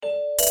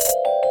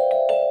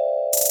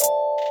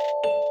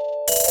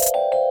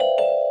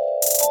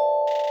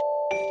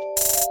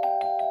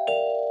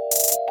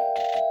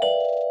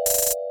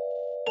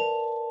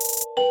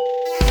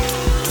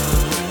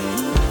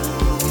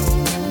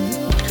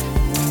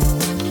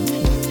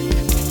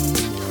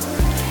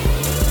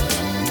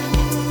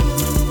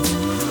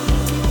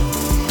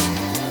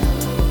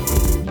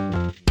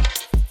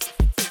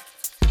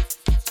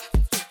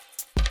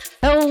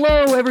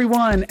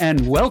everyone,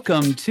 and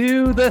welcome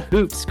to the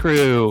Hoops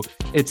Crew.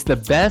 It's the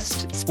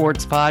best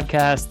sports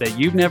podcast that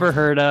you've never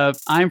heard of.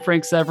 I'm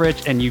Frank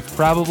Severich, and you've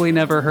probably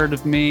never heard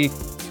of me,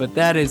 but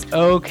that is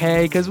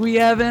okay because we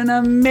have an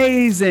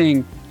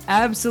amazing,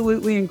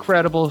 absolutely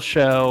incredible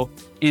show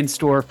in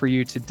store for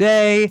you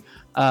today.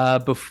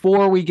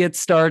 Before we get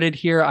started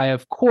here, I,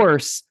 of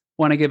course,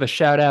 want to give a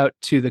shout out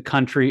to the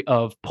country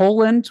of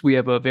Poland. We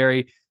have a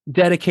very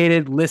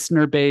dedicated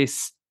listener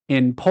base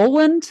in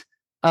Poland.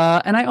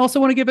 And I also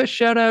want to give a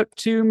shout out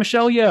to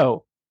Michelle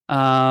Yeoh.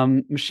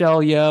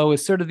 Michelle Yeoh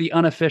is sort of the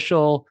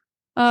unofficial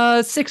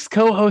sixth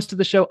co-host of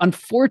the show.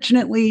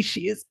 Unfortunately,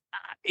 she is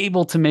not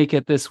able to make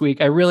it this week.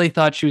 I really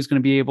thought she was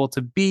going to be able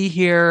to be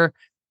here.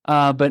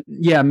 But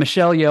yeah,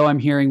 Michelle Yeoh, I'm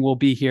hearing, will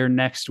be here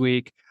next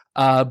week.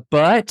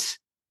 But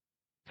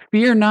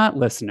fear not,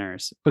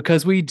 listeners,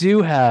 because we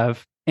do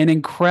have an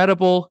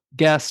incredible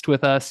guest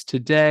with us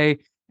today.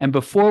 And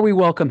before we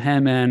welcome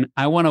him in,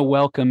 I want to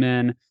welcome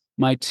in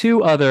my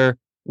two other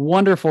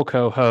wonderful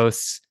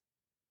co-hosts.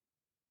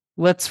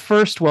 Let's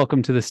first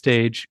welcome to the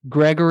stage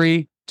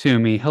Gregory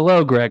Toomey.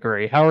 Hello,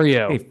 Gregory. How are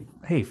you?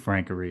 Hey,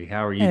 Frankery.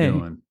 How are you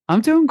doing?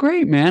 I'm doing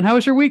great, man. How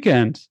was your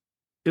weekend?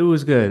 It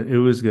was good.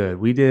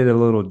 We did a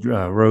little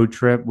road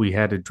trip. We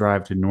had to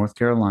drive to North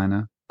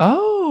Carolina.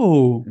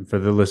 Oh. And for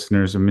the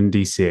listeners, I'm in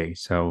D.C.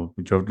 So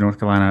we drove to North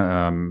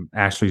Carolina.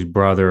 Ashley's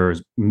brother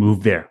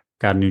moved there,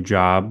 got a new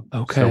job.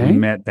 Okay. So we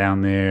met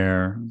down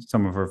there.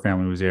 Some of her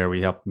family was there.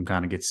 We helped them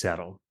kind of get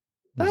settled.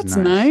 That's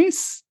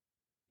nice.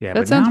 Yeah,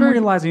 that but now I'm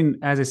realizing,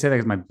 as I said,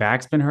 because my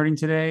back's been hurting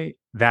today,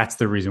 that's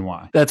the reason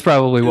why. That's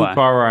probably why.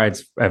 Car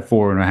rides at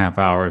 4.5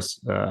 hours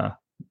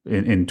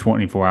in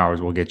 24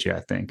 hours will get you, I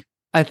think.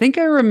 I think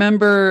I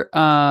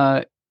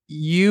remember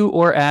you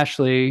or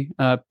Ashley,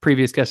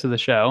 previous guest of the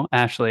show,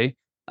 Ashley,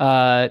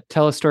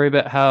 tell a story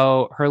about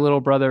how her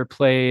little brother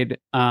played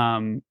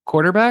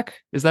quarterback.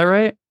 Is that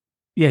right?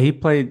 Yeah, he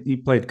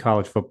played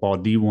college football,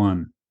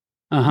 D1.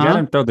 Uh-huh. You got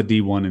to throw the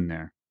D1 in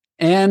there.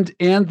 And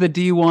the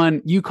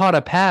D1, you caught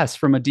a pass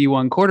from a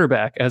D1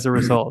 quarterback as a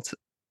result.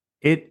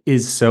 It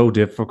is so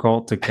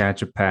difficult to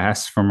catch a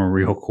pass from a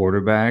real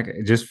quarterback.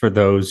 Just for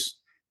those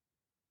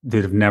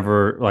that have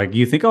never, like,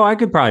 you think, oh, I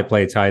could probably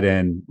play tight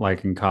end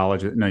like in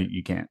college. No,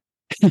 you can't.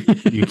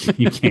 You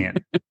can't.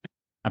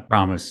 I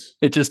promise.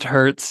 It just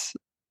hurts.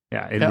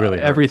 Yeah, it really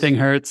hurts. Everything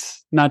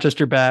hurts. Not just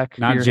your back,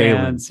 not your Jalen.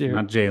 hands.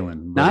 Not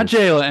Jalen. Not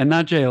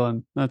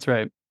Jalen. That's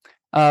right.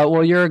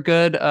 Well, you're a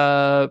good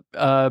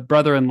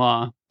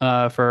brother-in-law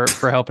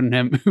for helping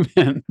him move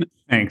in.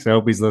 Thanks. I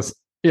hope he's listening.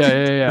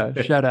 Yeah.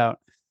 Shout out.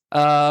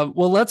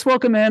 Well, let's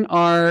welcome in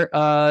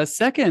our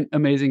second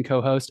amazing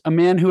co-host, a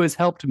man who has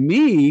helped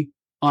me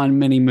on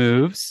many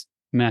moves,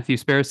 Matthew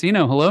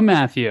Sparacino. Hello,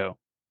 Matthew.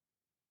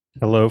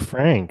 Hello,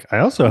 Frank. I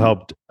also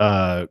helped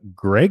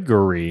Greg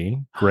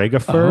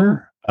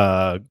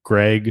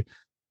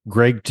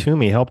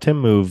Toomey, helped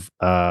him move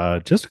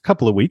just a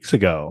couple of weeks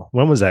ago.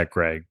 When was that,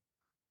 Greg?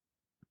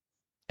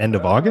 End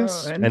of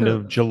August? End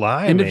of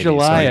July? End of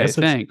July,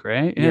 so I think,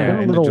 right? Yeah,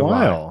 been a little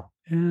while.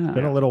 Yeah.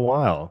 Been a little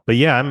while. But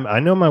yeah,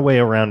 I know my way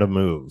around a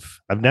move.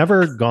 I've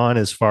never gone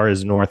as far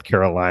as North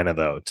Carolina,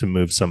 though, to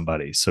move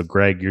somebody. So,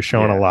 Greg, you're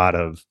showing a lot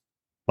of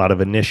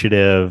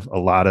initiative, a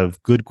lot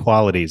of good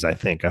qualities, I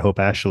think. I hope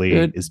Ashley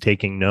is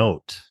taking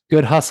note.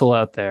 Good hustle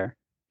out there.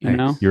 You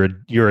know?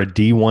 You're a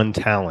D1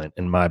 talent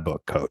in my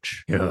book,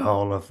 Coach. You're a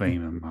Hall of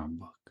Fame in my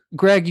book.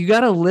 Greg, you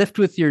got to lift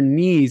with your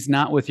knees,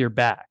 not with your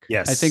back.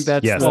 Yes. I think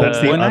that's the other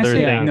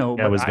thing no,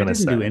 I was going to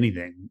say. I didn't do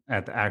anything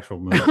at the actual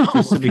move,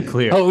 just to be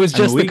clear. Oh, it was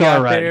just the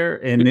car ride. There,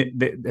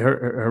 and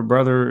her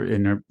brother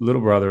and her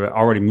little brother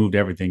already moved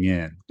everything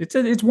in.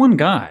 It's one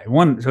guy.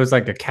 So it's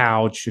like a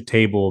couch, a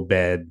table, a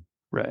bed.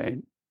 Right.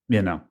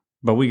 You know.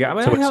 But we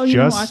got...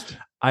 So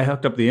I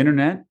hooked up the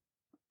internet.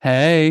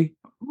 Hey.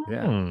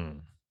 Yeah.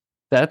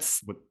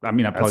 That's... I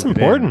plugged that's it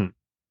important. in.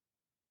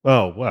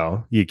 Oh,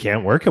 well, you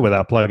can't work it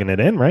without plugging it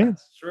in, right?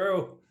 That's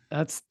true.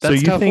 That's so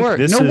you tough think work.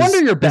 this No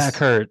wonder your back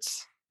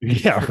hurts.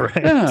 Yeah,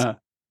 right. Yeah.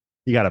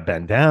 You got to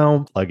bend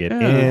down, plug it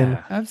in.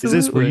 Absolutely.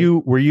 Is this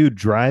were you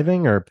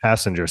driving or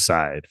passenger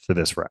side for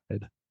this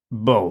ride?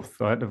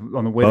 Both. On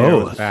the way there, I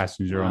was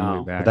passenger. On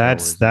the way back,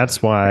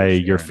 that's why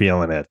you're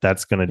feeling it.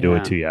 That's going to do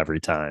it to you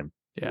every time.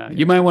 Yeah,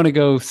 you might want to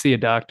go see a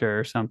doctor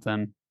or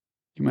something.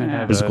 You might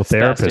have physical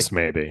therapist,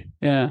 maybe.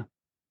 Yeah.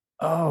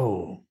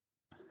 Oh.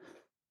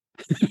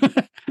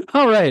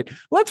 All right.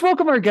 Let's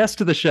welcome our guest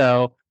to the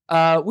show.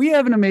 We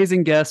have an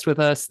amazing guest with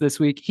us this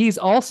week. He's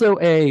also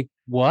a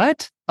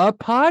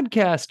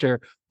podcaster.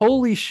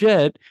 Holy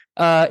shit.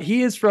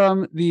 He is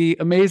from the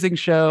amazing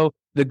show,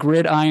 The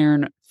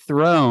Gridiron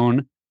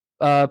Throne.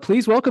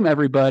 Please welcome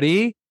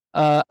everybody,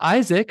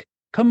 Isaac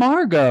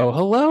Camargo.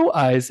 Hello,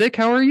 Isaac.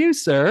 How are you,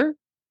 sir?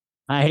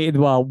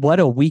 Well, what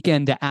a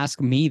weekend to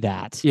ask me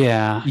that.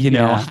 Yeah.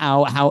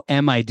 How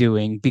am I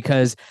doing?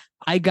 Because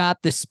I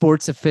got the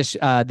sports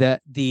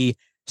the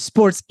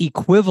sports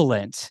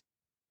equivalent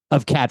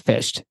of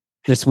catfished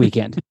this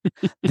weekend.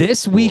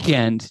 This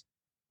weekend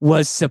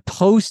was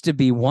supposed to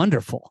be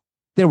wonderful.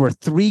 There were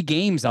 3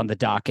 games on the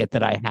docket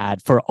that I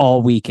had for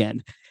all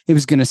weekend. It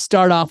was going to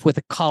start off with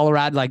a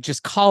Colorado, like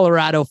just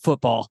Colorado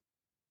football.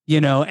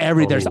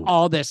 There's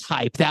all this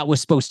hype. That was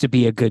supposed to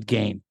be a good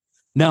game.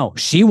 No,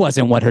 she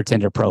wasn't what her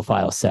Tinder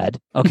profile said.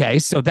 Okay,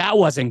 so that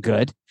wasn't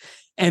good.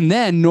 And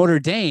then Notre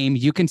Dame,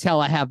 you can tell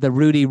I have the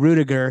Rudy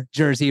Rudiger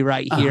jersey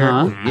right here.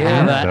 Uh-huh. I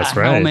have that's a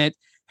right.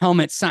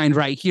 helmet signed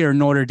right here,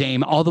 Notre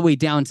Dame, all the way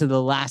down to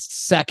the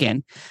last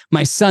second.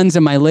 My son's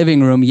in my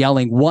living room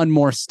yelling, "One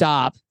more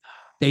stop."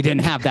 They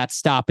didn't have that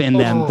stop in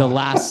them the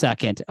last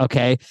second.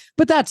 Okay.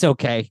 But that's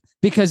okay,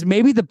 because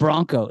maybe the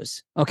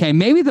Broncos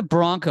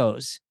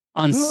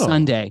on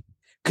Sunday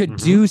could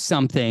do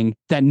something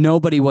that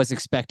nobody was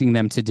expecting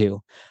them to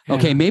do.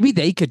 Okay. Maybe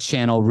they could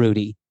channel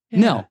Rudy.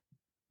 No,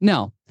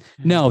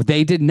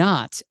 they did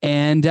not.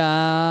 And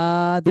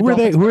who were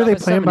they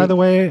playing, by the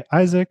way,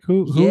 Isaac?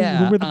 Who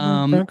were the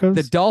Broncos?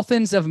 The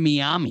Dolphins of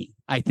Miami,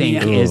 I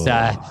think,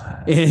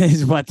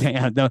 is what they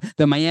are,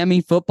 the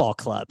Miami Football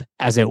Club,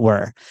 as it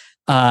were.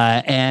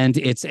 And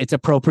it's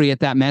appropriate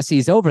that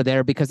Messi's over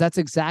there, because that's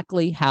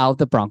exactly how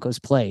the Broncos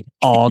played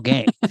all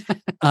game.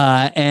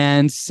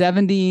 And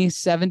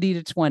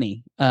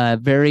 70-20.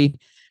 Very,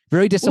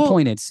 very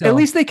disappointed. So at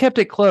least they kept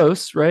it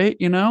close, right?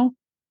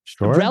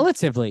 Sure.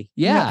 Relatively.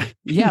 Yeah.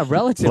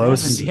 Relatively.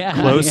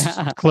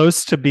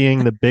 Close to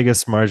being the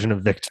biggest margin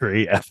of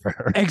victory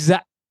ever.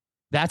 Exactly.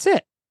 That's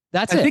it.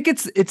 I think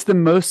it's the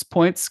most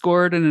points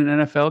scored in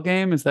an NFL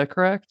game. Is that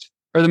correct?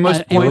 Or the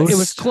most points? It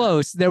was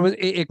close. There was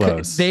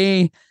close.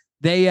 They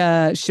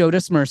showed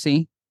us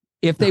mercy.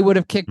 If they would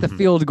have kicked the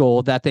field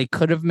goal that they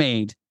could have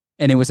made,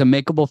 and it was a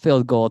makeable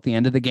field goal at the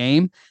end of the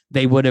game,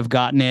 they would have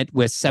gotten it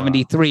with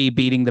 73,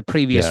 beating the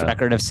previous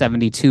record of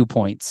 72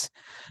 points.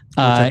 Which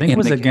I think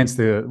was against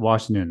the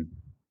Washington.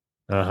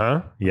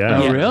 Yeah.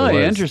 Oh,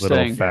 really? Interesting.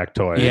 Little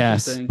factoid.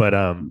 Yes.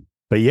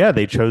 But yeah,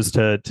 they chose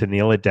to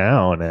kneel it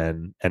down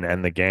and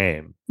end the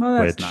game.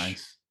 Well, that's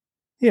nice.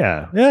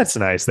 Yeah, that's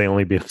nice. They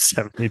only beat them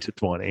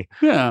 70-20.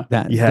 Yeah.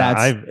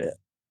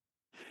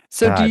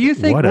 So God, do you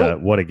think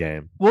what a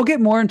game? We'll get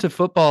more into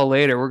football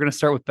later. We're going to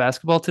start with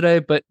basketball today,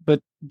 but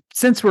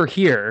since we're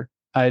here,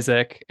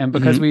 Isaac, and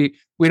because we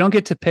don't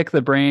get to pick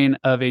the brain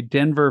of a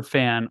Denver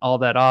fan all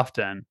that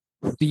often,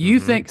 do you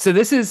think, so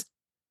this is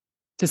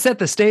to set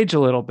the stage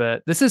a little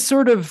bit, this is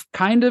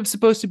kind of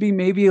supposed to be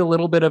maybe a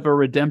little bit of a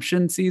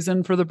redemption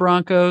season for the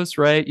Broncos,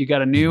 right? You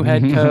got a new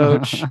head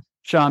coach,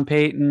 Sean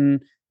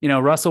Payton.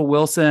 Russell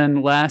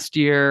Wilson last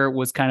year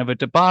was kind of a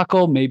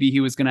debacle. Maybe he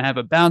was going to have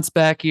a bounce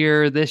back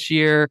year this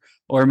year,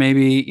 or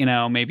maybe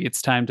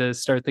it's time to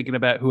start thinking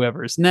about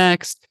whoever's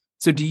next.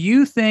 So do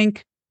you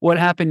think what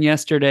happened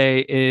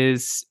yesterday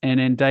is an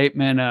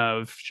indictment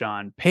of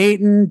Sean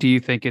Payton? Do you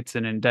think it's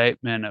an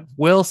indictment of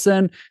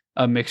Wilson?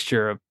 A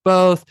mixture of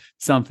both?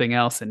 Something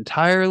else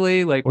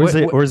entirely?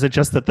 Or is it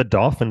just that the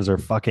Dolphins are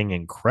fucking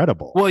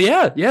incredible? Well,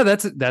 yeah,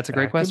 that's a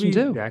great question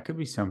too. That could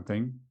be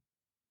something.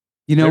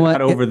 They're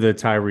not over the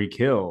Tyreek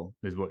Hill,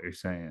 is what you're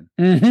saying.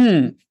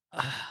 Mm-hmm.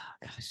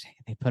 Gosh,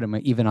 they put him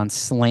even on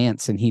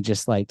slants, and he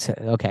just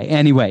okay.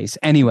 Anyways,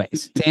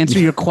 to answer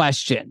your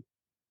question,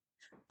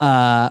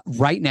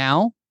 right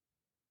now,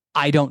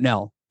 I don't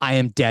know. I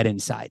am dead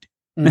inside.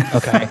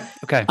 Okay.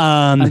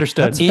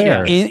 Understood.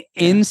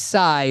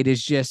 Inside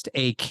is just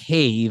a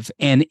cave,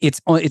 and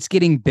it's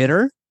getting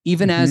bitter.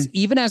 Even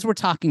as we're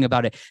talking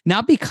about it,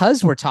 not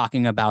because we're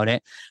talking about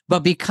it,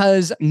 but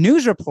because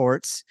news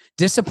reports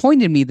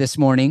disappointed me this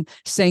morning,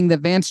 saying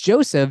that Vance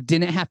Joseph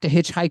didn't have to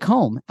hitchhike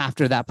home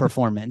after that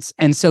performance.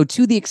 And so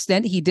to the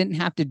extent he didn't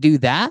have to do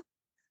that,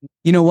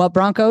 you know what,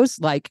 Broncos,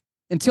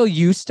 until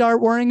you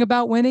start worrying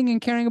about winning and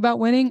caring about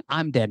winning,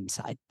 I'm dead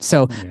inside.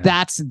 So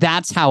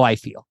that's how I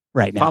feel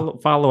right now.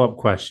 Follow-up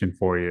question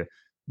for you.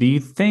 Do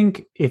you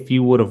think if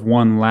you would have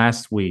won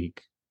last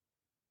week,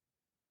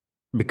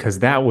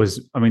 because I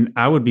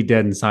would be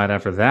dead inside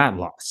after that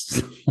loss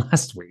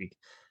last week.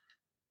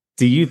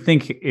 Do you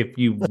think if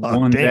you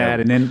won that,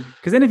 and then,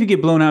 because then if you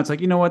get blown out,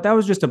 it's you know what, that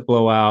was just a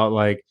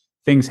blowout.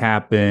 Things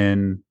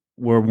happen.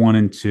 We're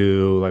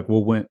 1-2.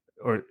 We'll win.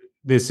 Or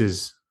this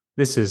is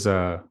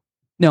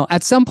no.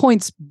 At some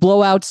points,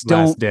 blowouts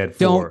don't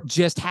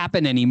just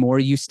happen anymore.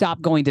 You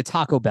stop going to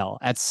Taco Bell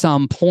at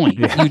some point.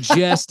 You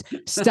just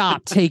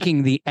stop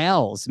taking the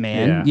L's,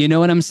 man. Yeah. You know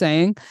what I'm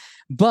saying?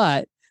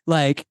 But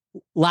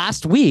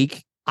last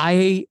week,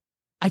 I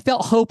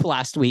felt hope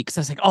last week, because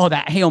I was like, oh,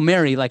 that Hail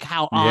Mary,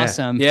 how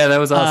awesome. Yeah, that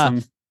was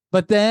awesome.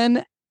 But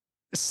then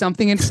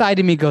something inside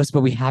of me goes,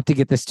 but we have to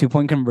get this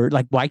 2-point convert.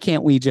 Why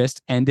can't we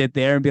just end it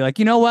there and be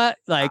you know what?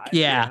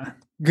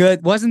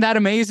 Good. Wasn't that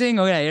amazing?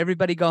 Okay,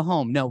 everybody go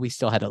home. No, we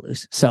still had to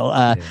lose.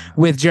 So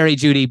with Jerry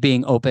Jeudy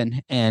being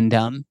open and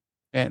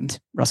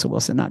Russell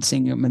Wilson not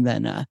seeing him, and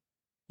then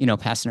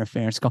pass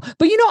interference call.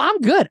 But I'm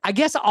good. I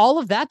guess all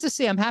of that to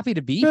say I'm happy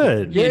to be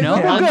good. Here,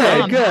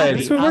 I'm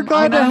good. So we're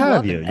glad to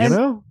have you.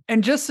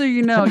 And just so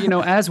you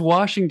know, as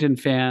Washington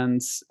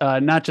fans,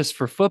 not just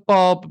for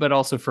football but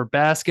also for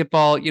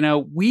basketball,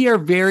 we are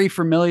very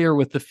familiar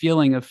with the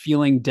feeling of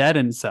feeling dead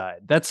inside.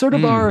 That's sort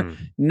of our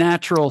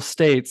natural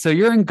state. So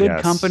you're in good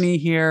company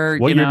here.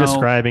 What you're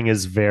describing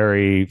is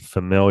very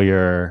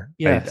familiar.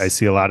 Yes. I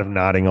see a lot of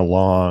nodding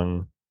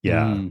along.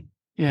 Yeah.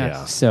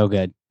 Yeah. So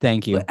good.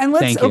 Thank you. And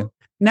Thank you.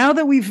 Now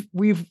that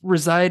we've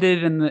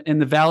resided in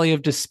the valley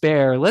of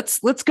despair, let's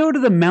go to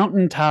the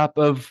mountaintop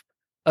of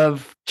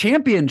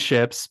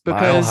championships,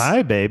 because Mile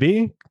high,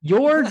 baby.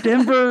 your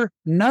Denver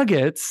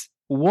Nuggets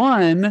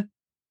won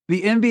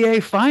the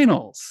NBA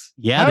Finals.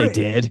 Yeah, they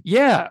did.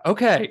 Yeah.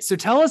 Okay. So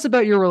tell us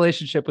about your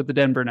relationship with the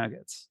Denver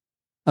Nuggets.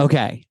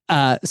 Okay.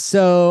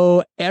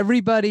 So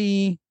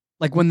everybody,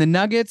 like when the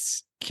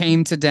Nuggets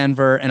came to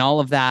Denver and all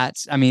of that,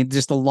 I mean,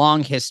 just a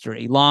long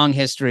history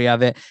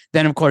of it.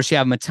 Then, of course, you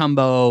have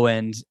Mutombo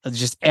and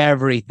just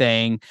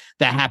everything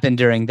that happened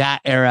during that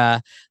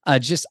era.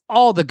 Just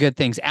all the good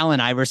things. Allen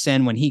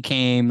Iverson, when he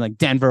came, like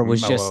Denver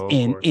was just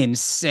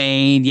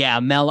insane. Yeah,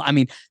 Melo. I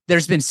mean,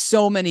 there's been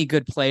so many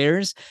good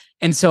players.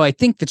 And so I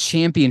think the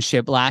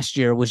championship last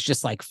year was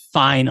just like,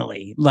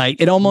 finally,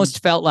 like it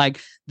almost felt like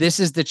this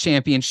is the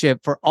championship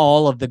for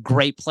all of the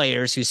great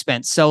players who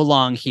spent so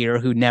long here,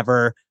 who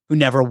never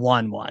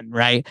won one,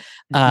 right?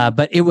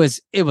 But it was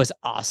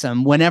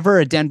awesome. Whenever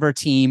a Denver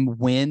team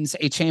wins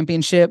a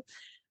championship,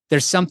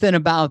 there's something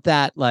about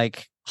that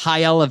like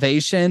high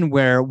elevation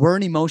where we're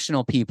an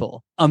emotional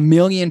people. 1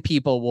 million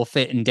people will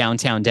fit in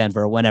downtown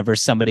Denver whenever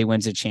somebody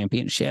wins a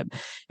championship.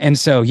 And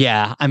so,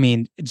 yeah, I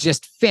mean,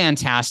 just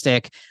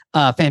fantastic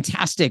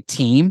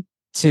team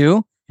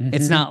too.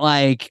 It's not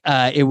like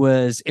it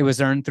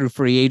was earned through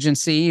free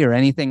agency or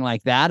anything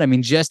like that. I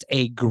mean, just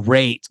a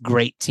great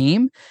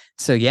team.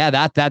 So yeah,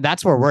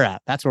 that's where we're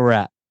at. That's where we're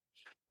at.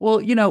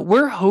 Well,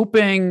 we're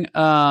hoping,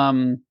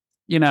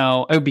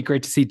 it would be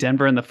great to see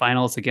Denver in the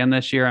finals again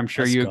this year. I'm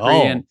sure you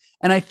agree.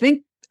 And I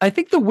think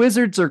the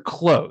Wizards are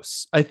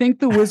close. I think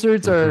the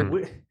Wizards are.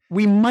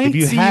 We might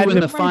see you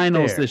in the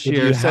finals this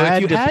year. So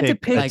if you had to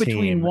pick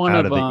between one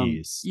of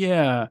them,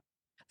 yeah.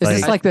 Is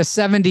this like the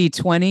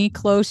 70-20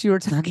 close you were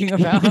talking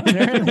about?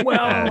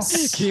 Well,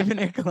 keeping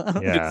it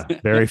close. Yeah,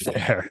 very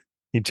fair.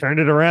 You turned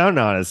it around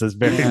on us. It's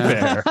very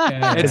fair.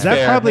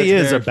 That probably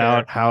is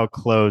about how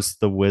close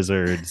the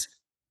Wizards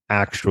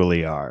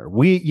actually are.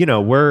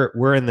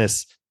 We're in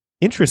this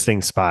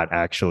interesting spot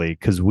actually,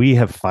 because we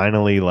have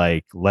finally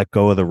like let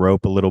go of the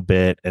rope a little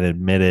bit and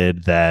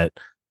admitted that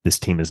this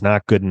team is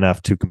not good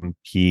enough to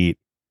compete.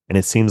 And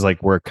it seems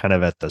like we're kind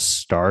of at the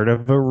start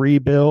of a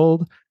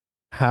rebuild.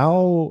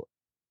 How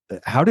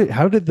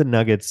did the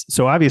Nuggets?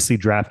 So obviously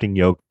drafting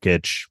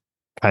Jokic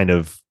kind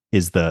of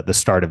is the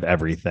start of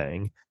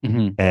everything,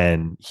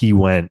 and he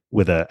went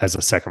as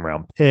a second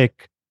round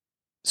pick.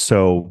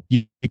 So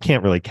you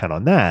can't really count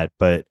on that.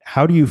 But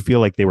how do you feel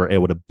like they were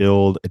able to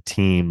build a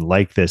team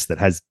like this that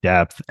has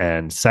depth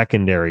and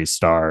secondary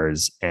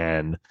stars,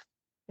 and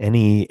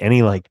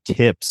any like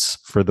tips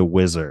for the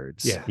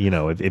Wizards? Yeah.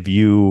 If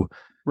you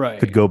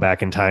Right. could go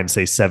back in time,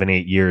 say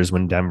 7-8 years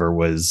when Denver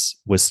was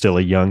still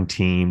a young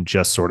team,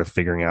 just sort of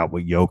figuring out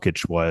what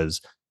Jokic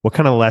was, what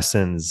kind of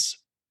lessons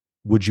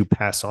would you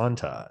pass on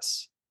to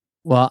us?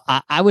 Well,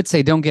 I would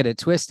say don't get it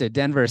twisted.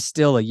 Denver is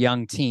still a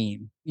young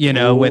team,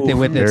 with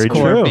its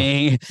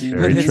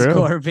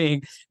core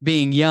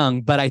being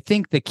young. But I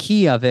think the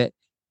key of it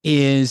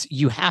is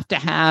you have to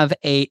have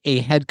a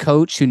head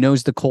coach who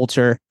knows the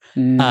culture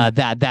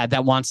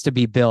that wants to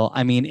be built.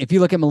 I mean, if you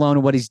look at Malone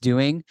and what he's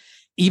doing,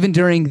 even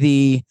during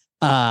the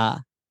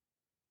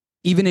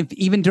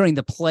even during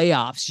the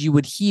playoffs, you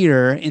would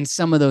hear in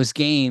some of those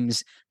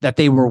games that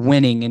they were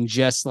winning and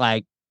just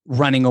like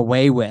running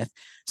away with.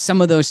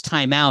 Some of those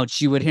timeouts,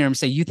 you would hear him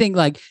say, you think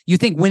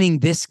winning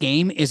this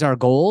game is our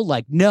goal?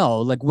 Like, no,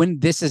 like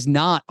this is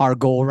not our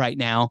goal right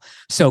now.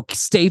 So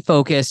stay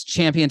focused,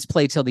 champions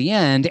play till the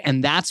end.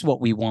 And that's what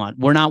we want.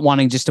 We're not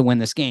wanting just to win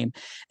this game.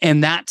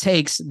 And that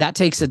takes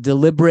a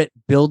deliberate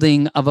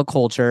building of a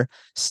culture,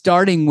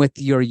 starting with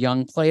your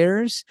young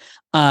players,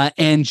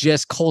 and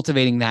just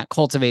cultivating that.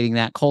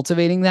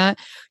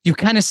 You've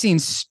kind of seen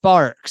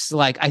sparks.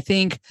 Like, I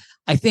think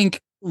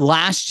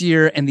last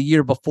year and the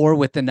year before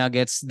with the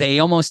Nuggets, they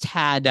almost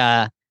had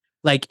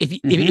like if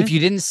you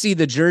didn't see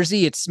the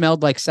jersey, it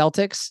smelled like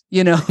Celtics,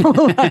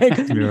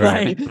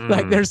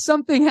 like there's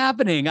something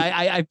happening.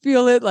 I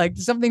feel it, like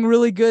something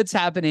really good's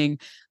happening.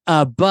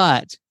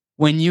 But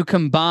when you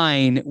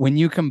combine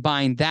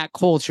that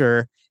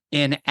culture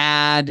and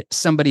add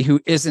somebody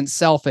who isn't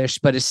selfish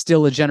but is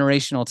still a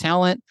generational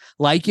talent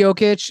like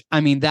Jokic,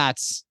 I mean,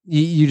 that's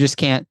you just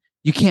can't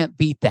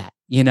beat that.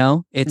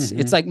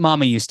 It's like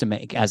mama used to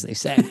make, as they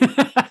say.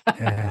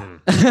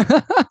 And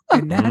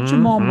that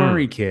Jamal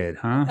Murray kid,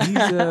 huh?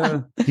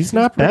 He's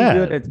not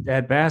bad good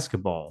at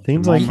basketball.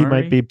 Seems Jamal like he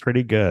Murray might be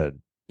pretty good.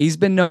 He's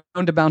been known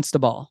to bounce the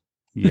ball.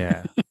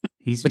 Yeah.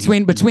 He's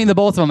between the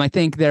both of them, I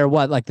think they're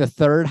like the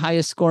third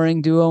highest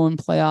scoring duo in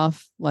playoff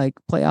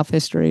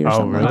history or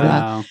something like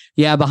that. Wow.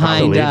 Yeah,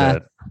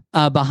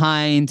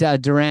 behind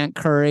Durant,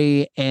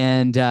 Curry,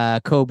 and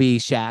Kobe,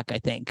 Shaq, I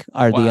think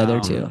are the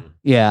other two.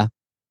 Yeah.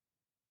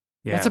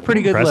 Yeah, that's a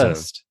pretty good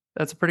list.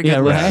 That's a pretty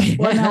good list. Right?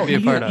 Well, now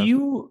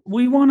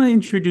we want to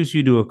introduce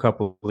you to a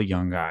couple of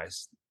young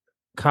guys.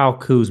 Kyle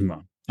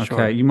Kuzma. Okay,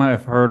 Sure. You might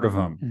have heard of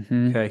him.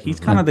 Okay, he's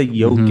kind of the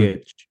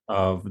Jokic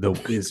of the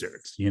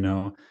Wizards.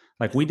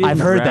 Like we did. I've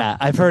heard that.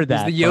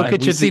 The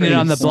Jokic We've seen it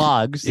on the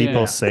blogs.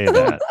 People say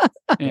that.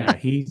 Yeah,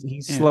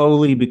 he's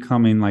slowly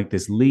becoming like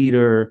this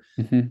leader.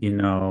 You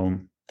know,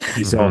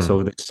 he's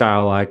also the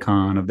style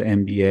icon of the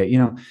NBA. You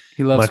know,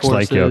 he loves much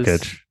horses. like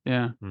Jokic.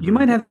 Yeah, you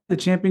might have the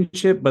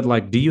championship, but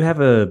like, do you have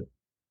a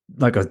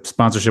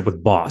sponsorship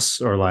with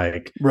Boss or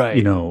like, right?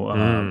 You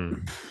know,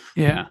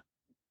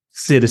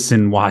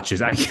 Citizen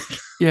watches.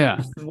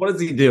 What does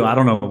he do? I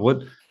don't know.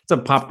 What's a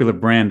popular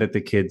brand that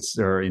the kids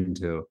are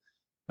into?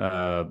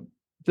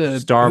 The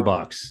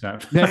Starbucks.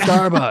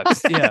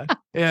 Starbucks.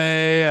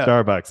 Yeah.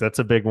 Starbucks. That's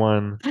a big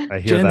one. I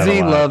hear Gen that Z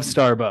a lot. loves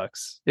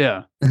Starbucks.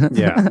 Yeah.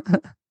 Yeah.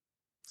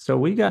 So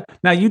we got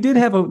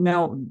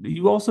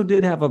you also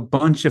did have a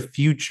bunch of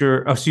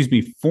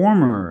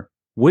former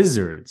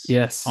Wizards.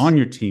 Yes. On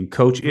your team,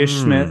 Coach Ish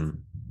Smith,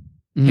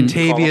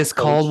 Contavious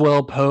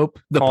Caldwell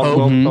Pope,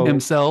 Pope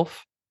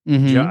himself,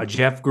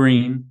 Jeff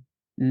Green.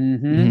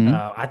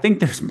 I think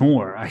there's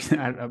more.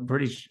 I'm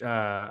pretty sure.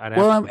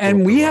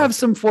 And we have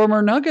some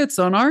former Nuggets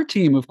on our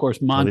team, of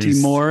course. Monty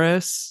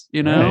Morris,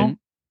 not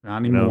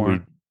anymore.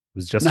 It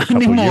was just a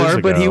couple years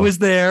ago, but he was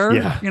there.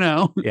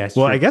 Yeah. Yes.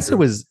 Well, I guess it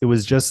was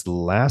just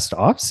last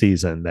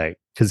offseason that,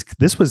 because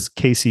this was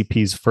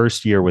KCP's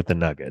first year with the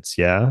Nuggets.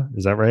 Yeah,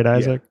 is that right,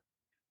 Isaac?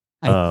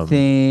 I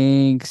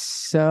think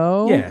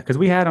so. Yeah, because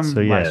we had him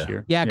last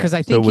year. Yeah, because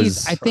I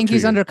think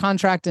he's under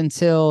contract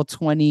until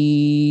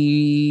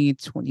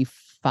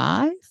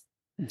 2025.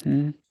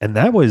 And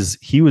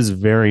he was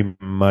very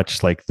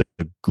much like the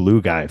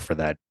glue guy for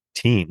that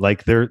team.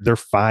 Like their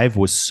five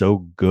was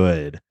so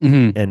good.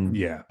 And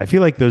I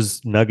feel like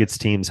those Nuggets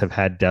teams have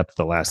had depth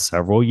the last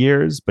several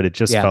years, but it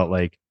just felt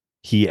like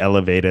he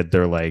elevated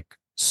their like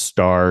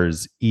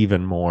stars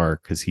even more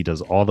because he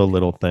does all the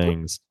little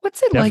things.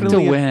 What's it like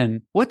to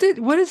win? What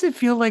does it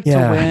feel like to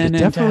win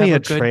and to have a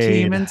good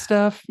team and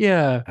stuff?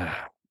 Yeah.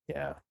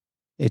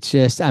 It's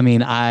just,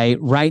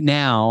 right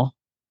now,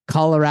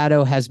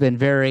 Colorado has been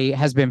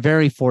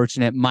very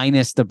fortunate,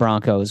 minus the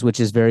Broncos, which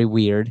is very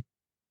weird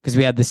because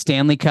we had the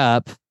Stanley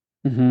Cup,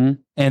 and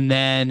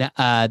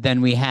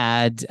then we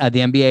had the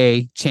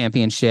NBA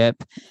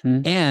championship,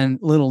 and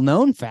little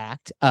known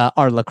fact,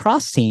 our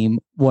lacrosse team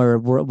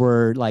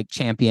were like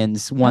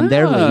champions, won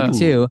their league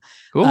too.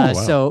 Cool. Wow.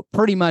 So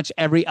pretty much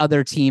every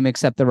other team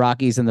except the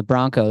Rockies and the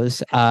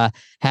Broncos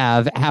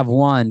have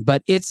won,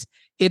 but it's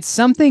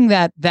something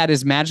that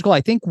is magical.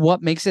 I think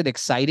what makes it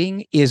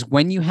exciting is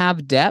when you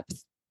have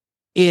depth,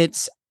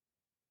 it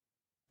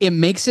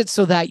makes it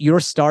so that your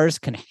stars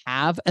can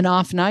have an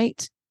off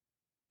night.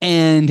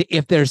 And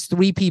if there's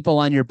 3 people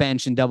on your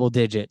bench in double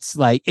digits,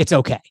 like it's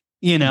okay.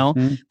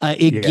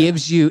 It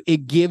gives you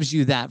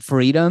that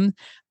freedom.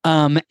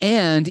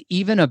 And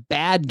even a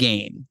bad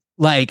game,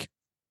 like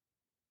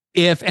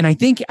I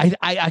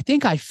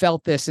think I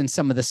felt this in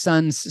some of the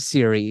Suns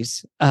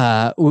series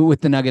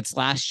with the Nuggets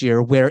last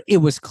year, where it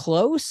was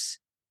close,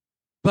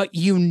 but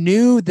you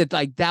knew that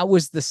like that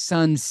was the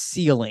Suns'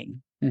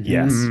 ceiling.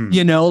 Yes.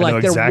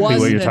 Like there exactly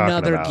wasn't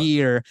another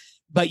gear,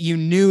 but you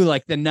knew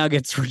like the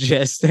Nuggets were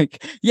just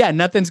like,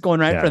 nothing's going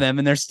right for them,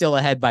 and they're still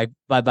ahead by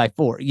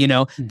 4.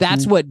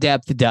 That's what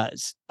depth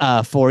does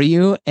for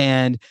you.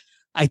 And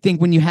I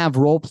think when you have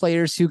role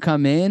players who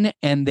come in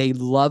and they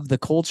love the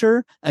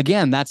culture,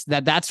 again,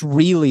 that's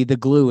really the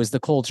glue, is the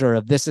culture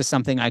of this is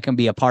something I can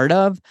be a part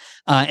of.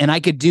 And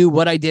I could do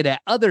what I did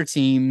at other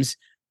teams,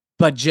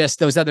 but just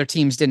those other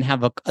teams didn't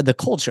have the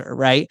culture.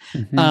 Right.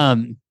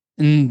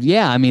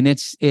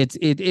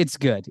 It's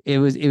good.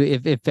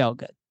 It felt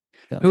good.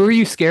 So. Who are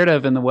you scared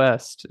of in the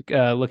West?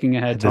 Looking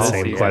ahead to the this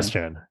same season?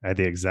 question. I had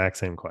the exact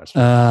same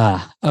question.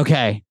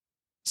 Okay.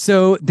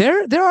 So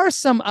there are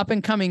some up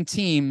and coming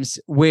teams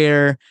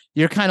where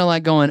you're kind of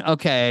like going,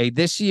 okay,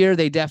 this year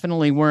they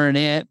definitely weren't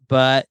it,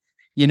 but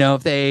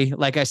if they,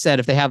 like I said,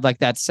 if they have like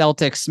that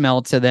Celtics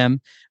smell to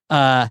them,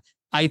 I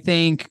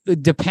think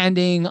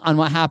depending on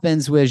what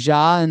happens with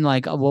Ja and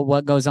like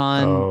what goes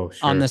on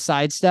on the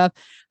side stuff,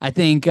 I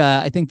think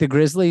the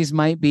Grizzlies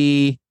might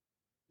be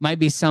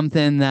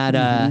something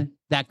that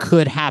that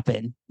could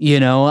happen.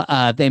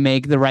 If they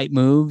make the right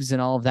moves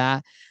and all of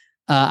that.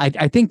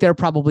 I think they're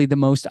probably the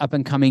most up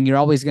and coming. You're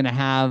always going to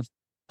have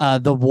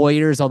the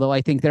Warriors, although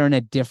I think they're in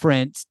a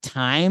different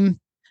time.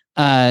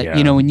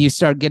 When you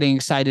start getting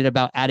excited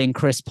about adding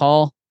Chris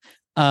Paul,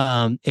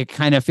 it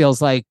kind of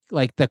feels like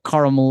the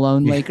Karl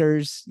Malone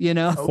Lakers.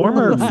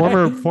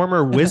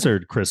 Former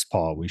Wizard Chris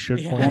Paul. We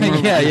should for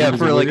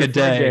like a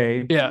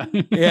day.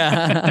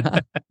 Yeah.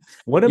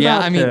 What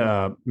about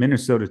the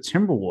Minnesota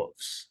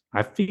Timberwolves?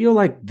 I feel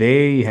like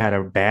they had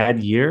a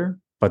bad year,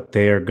 but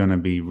they are going to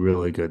be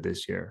really good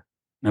this year.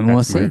 And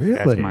we'll see.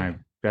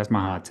 That's my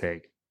hot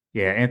take.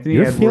 Yeah, Anthony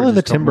You're Edwards feeling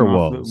the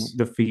Timberwolves.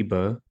 The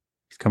FIBA.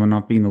 He's coming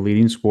off being the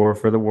leading scorer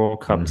for the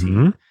World Cup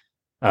team.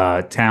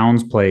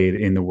 Towns played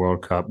in the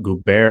World Cup.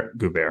 Gobert.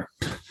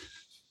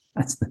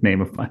 That's the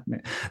name of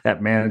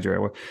that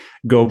manager.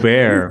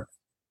 Gobert.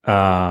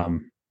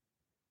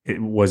 It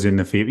was in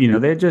the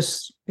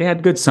FIBA. They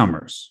had good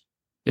summers.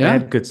 Yeah, they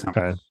had good summers.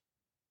 Okay.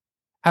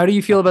 How do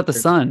you feel about the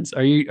Suns?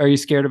 Are you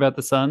scared about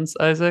the Suns,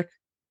 Isaac?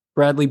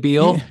 Bradley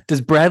Beal. Yeah.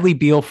 Does Bradley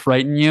Beal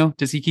frighten you?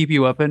 Does he keep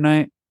you up at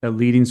night? The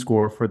leading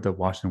scorer for the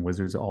Washington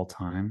Wizards all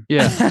time.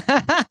 Yeah.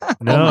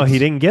 No, Almost. he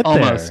didn't get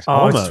Almost. there. Oh,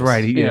 Almost. that's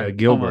right.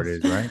 Gilbert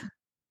almost. is right.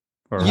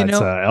 Or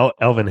That's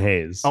Elvin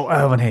Hayes. Oh,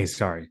 Elvin Hayes.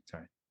 Sorry.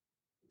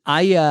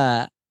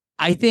 I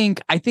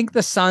think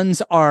the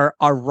Suns are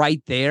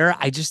right there.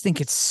 I just think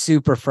it's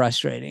super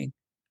frustrating.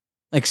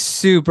 Like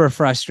super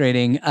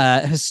frustrating.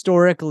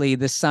 Historically,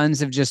 the Suns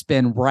have just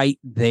been right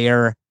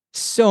there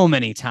so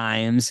many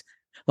times.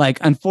 Like,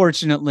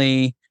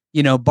 unfortunately,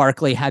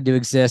 Barkley had to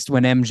exist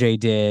when MJ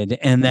did,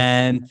 and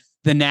then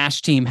the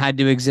Nash team had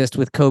to exist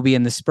with Kobe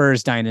and the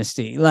Spurs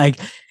dynasty. Like,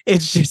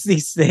 it's just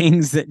these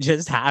things that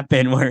just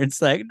happen where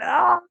it's like,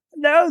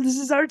 no, this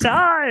is our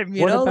time.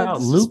 What about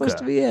this Luka? is supposed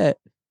to be it.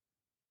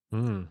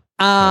 I'm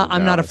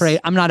not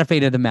afraid. I'm not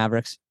afraid of the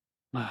Mavericks.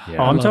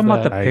 Yeah, I'm talking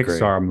about the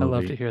Pixar movie. I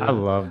love to hear that. I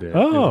loved it.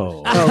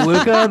 Oh,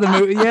 Luca, the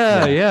movie.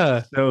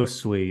 Yeah. So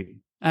sweet.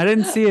 I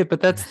didn't see it,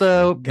 but that's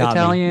the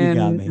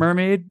Italian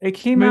mermaid. It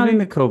came out in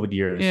the COVID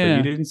years, so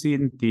you didn't see it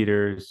in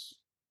theaters,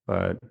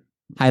 but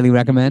highly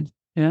recommend.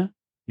 Yeah,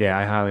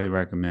 I highly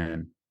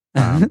recommend.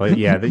 But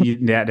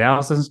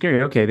Dallas doesn't scare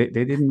you. Okay,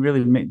 they didn't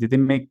really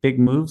make big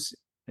moves,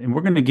 and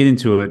we're going to get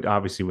into it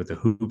obviously with the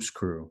Hoops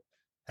crew.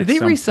 Did they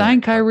re-sign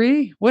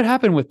Kyrie? What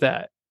happened with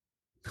that?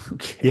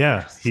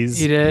 Yeah, he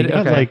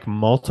got like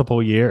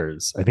multiple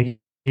years. I think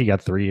he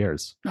got 3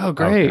 years. Oh,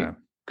 great. Okay.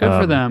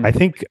 Good for them. I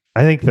think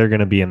they're going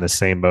to be in the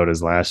same boat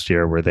as last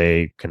year, where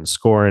they can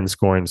score and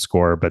score and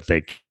score, but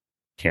they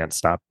can't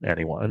stop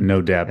anyone.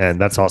 No depth, and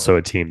that's also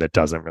a team that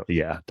doesn't have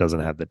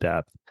the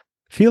depth.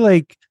 I feel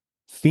like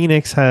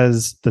Phoenix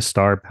has the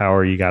star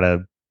power. You got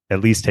to at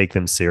least take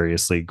them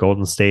seriously.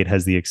 Golden State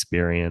has the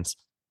experience.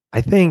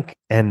 I think,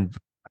 and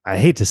I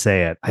hate to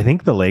say it, I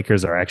think the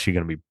Lakers are actually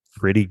going to be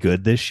pretty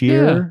good this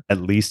year,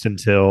 at least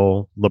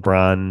until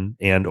LeBron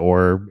and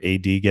or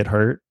AD get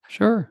hurt.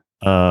 Sure.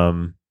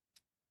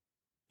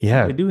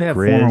 Yeah, they do have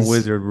former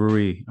Wizard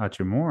Rui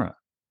Hachimura,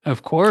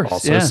 of course,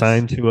 also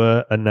signed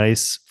to a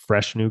nice,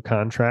 fresh new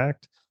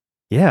contract.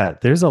 Yeah,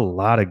 there's a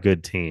lot of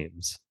good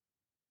teams.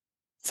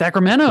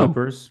 Sacramento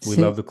Clippers, we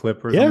love the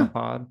Clippers on the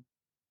pod.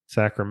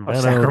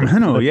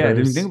 Sacramento, yeah, I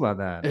didn't think about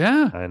that.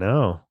 Yeah, I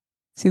know.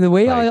 See, the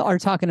way y'all are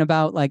talking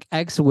about like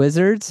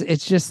ex-Wizards,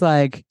 it's just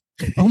like,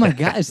 oh my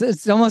gosh,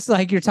 it's almost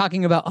like you're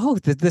talking about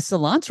the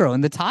cilantro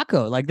and the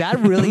taco. Like that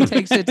really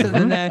takes it to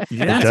the next.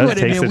 That's what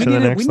it is. We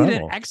need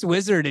an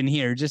ex-Wizard in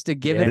here just to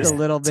give it a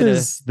little bit of.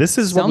 This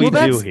is what we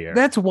do here.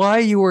 That's why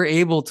you were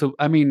able to.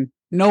 I mean,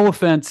 no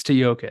offense to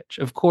Jokic,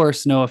 of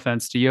course, no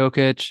offense to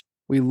Jokic.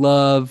 We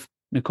love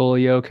Nikola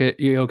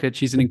Jokic.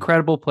 She's an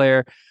incredible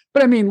player.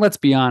 But I mean, let's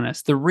be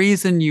honest. The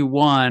reason you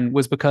won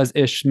was because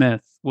Ish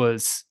Smith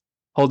was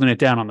holding it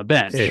down on the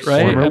bench,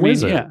 right? I mean,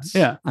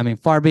 yeah. I mean,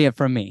 far be it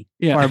from me.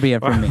 Yeah. Far be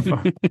it from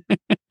me.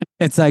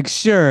 It's like,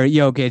 sure,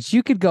 Jokic,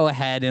 you could go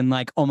ahead and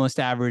like almost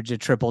average a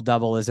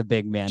triple-double as a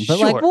big man. But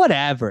like,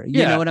 whatever.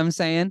 You know what I'm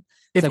saying?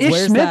 If like,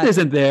 Ish Smith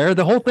isn't there,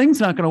 the whole thing's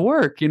not going to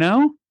work,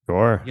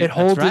 Sure. It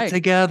holds it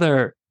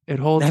together. It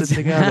holds it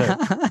together.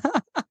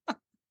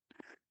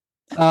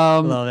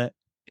 Love it.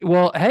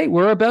 Well, hey,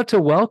 we're about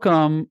to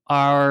welcome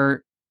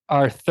our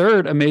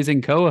third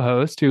amazing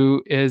co-host,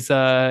 who is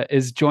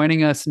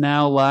joining us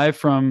now live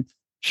from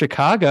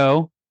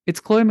Chicago. It's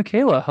Chloe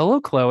Michaela.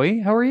 Hello, Chloe.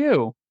 How are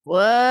you?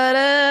 What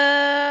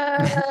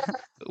up?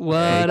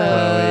 What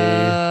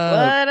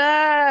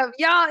up?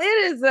 Y'all,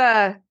 it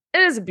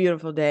is a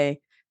beautiful day.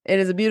 It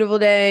is a beautiful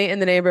day in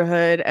the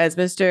neighborhood, as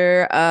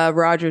Mr.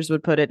 Rogers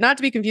would put it. Not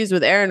to be confused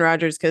with Aaron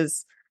Rodgers,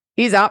 because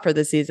he's out for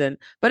the season.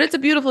 But it's a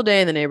beautiful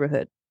day in the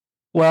neighborhood.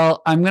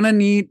 Well, I'm going to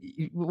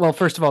need,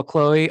 first of all,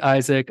 Chloe,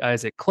 Isaac,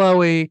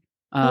 Chloe.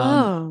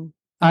 Hello.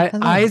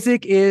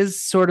 Isaac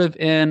is sort of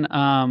in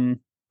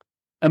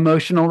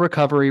emotional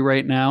recovery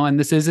right now, and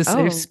this is a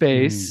safe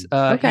space.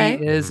 Okay.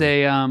 He is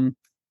a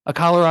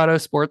Colorado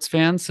sports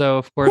fan, so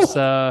of course,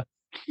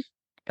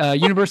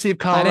 University of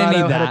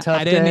Colorado had a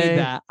tough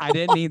day. I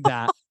didn't need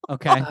that.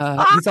 Okay.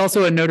 He's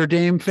also a Notre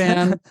Dame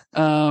fan,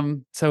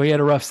 so he had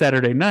a rough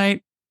Saturday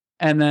night.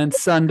 And then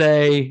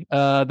Sunday,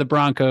 the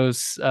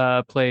Broncos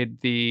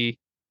played the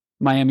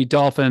Miami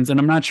Dolphins, and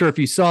I'm not sure if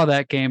you saw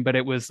that game, but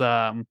it was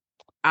a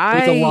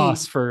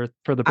loss for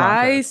the Broncos.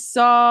 I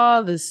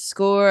saw the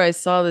score. I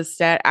saw the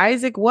stat.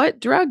 Isaac,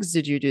 what drugs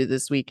did you do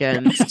this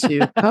weekend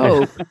to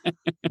cope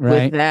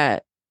with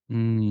that?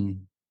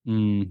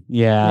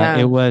 Yeah,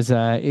 it was.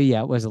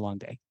 It was a long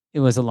day. It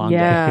was a long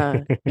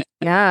day.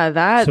 Yeah,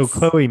 that's so.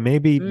 Chloe,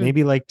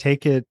 maybe like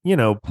take it.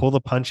 Pull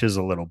the punches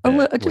a little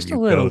bit. Just a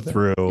little go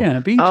through. Yeah,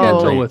 be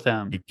gentle with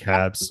them.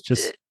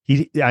 Recaps.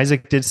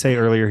 Isaac did say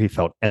earlier he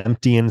felt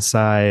empty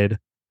inside.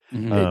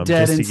 Dead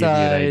just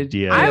inside. To give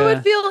you an idea. I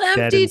would feel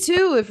empty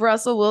too if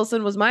Russell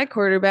Wilson was my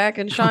quarterback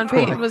and Sean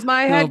Payton was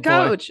my head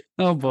coach.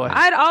 Oh boy.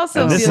 I'd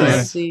also feel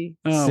empty.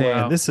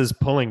 Wow. This is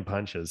pulling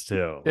punches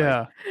too.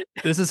 Yeah.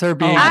 This is her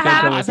being. I've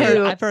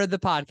heard the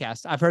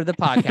podcast.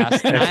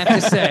 And I have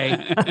to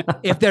say,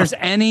 if there's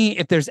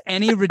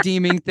any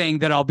redeeming thing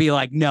that I'll be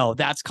like, no,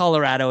 that's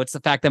Colorado. It's the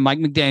fact that Mike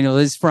McDaniel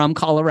is from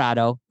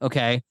Colorado.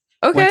 Okay.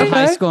 Okay. Went to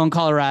high school in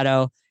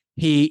Colorado.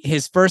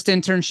 His first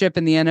internship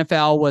in the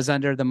NFL was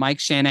under the Mike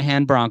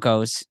Shanahan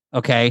Broncos.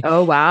 Okay.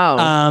 Oh, wow.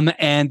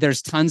 And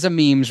there's tons of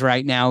memes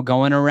right now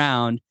going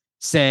around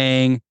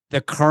saying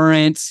the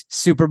current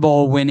Super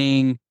Bowl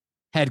winning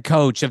head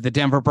coach of the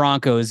Denver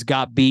Broncos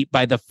got beat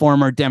by the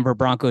former Denver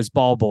Broncos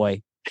ball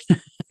boy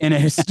in a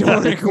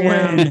historic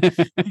win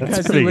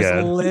because he was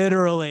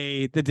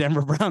literally the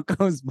Denver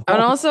Broncos ball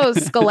and also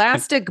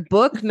Scholastic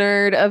Book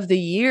Nerd of the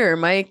Year,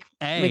 Mike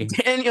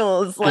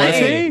McDaniel's.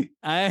 Like,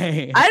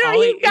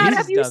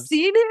 have you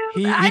seen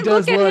him? I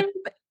look at him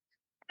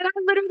and I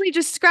literally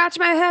just scratch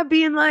my head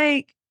being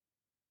like,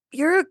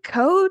 you're a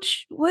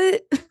coach?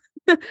 What?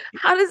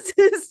 How does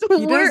this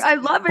work? I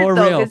love it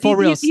though,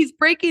 because he's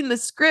breaking the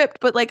script,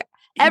 but like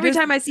every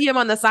time I see him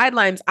on the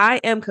sidelines, I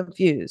am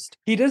confused.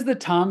 He does the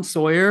Tom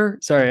Sawyer.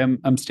 Sorry,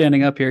 I'm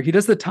standing up here. He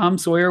does the Tom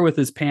Sawyer with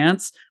his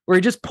pants, where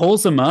he just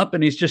pulls them up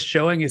and he's just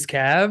showing his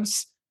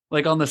calves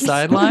like on the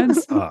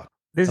sidelines.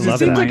 This is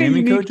the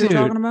Miami coach you're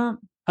talking about,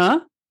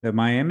 huh? The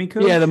Miami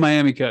coach. Yeah, the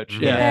Miami coach.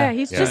 Yeah,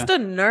 he's just a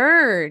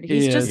nerd.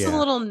 He's just a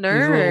little nerd.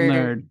 He's a little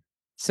nerd.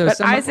 So but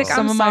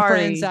some of my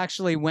friends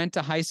actually went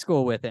to high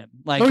school with him.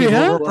 Like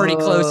we're pretty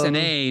close in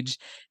age,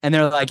 and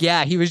they're like,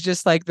 "Yeah, he was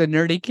just like the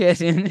nerdy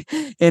kid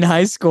in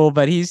high school,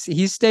 but he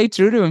stayed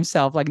true to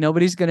himself. Like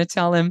nobody's gonna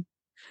tell him,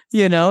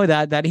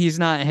 that he's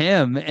not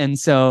him." And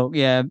so,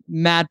 yeah,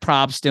 mad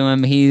props to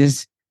him.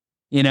 He's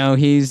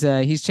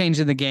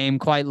changing the game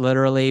quite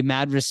literally.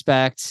 Mad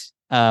respect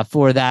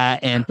for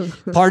that. And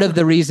part of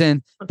the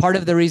reason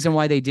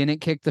why they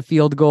didn't kick the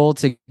field goal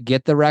to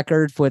get the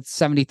record with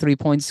 73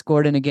 points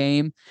scored in a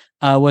game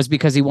was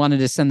because he wanted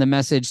to send the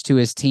message to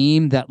his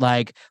team that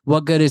like,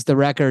 what good is the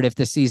record if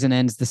the season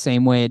ends the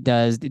same way it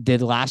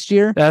did last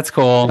year? That's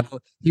cool. So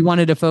he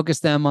wanted to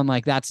focus them on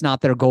like, that's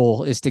not their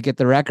goal, is to get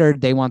the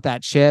record. They want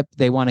that chip.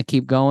 They want to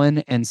keep going.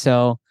 And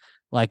so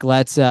like,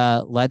 let's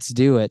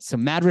do it. So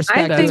mad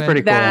respect. That's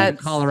pretty cool.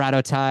 Colorado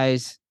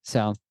ties.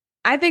 So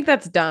I think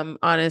that's dumb,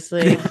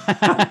 honestly. And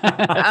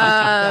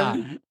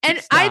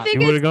I think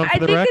you would have gone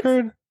for the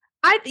record.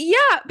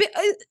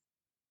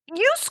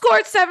 You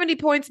scored 70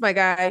 points, my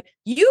guy.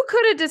 You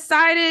could have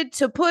decided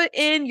to put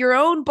in your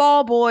own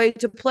ball boy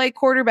to play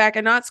quarterback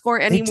and not score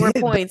any more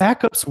points. The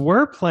backups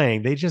were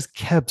playing; they just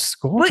kept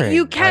scoring. But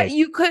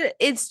you could.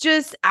 It's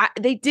just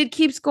they did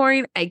keep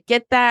scoring. I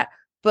get that,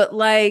 but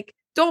like,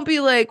 don't be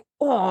like,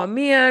 oh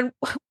man,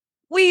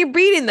 we're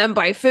beating them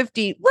by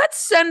 50. Let's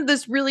send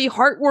this really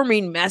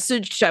heartwarming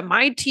message to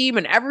my team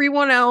and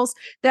everyone else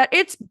that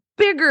it's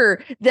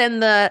bigger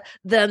than the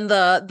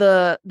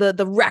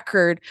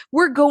record.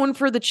 We're going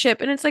for the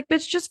chip. And it's like,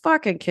 bitch, just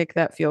fucking kick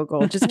that field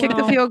goal. Just kick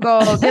the field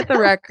goal, get the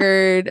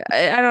record.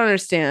 I don't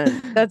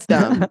understand. That's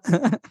dumb.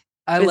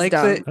 I like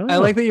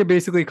that you're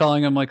basically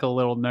calling him like a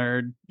little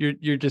nerd.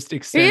 You're just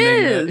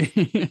extending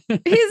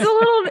He's a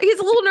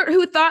little nerd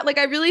who thought, like,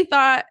 I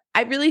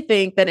really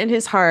think that in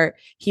his heart,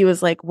 he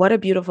was like, what a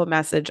beautiful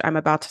message I'm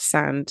about to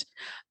send.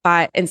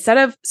 But instead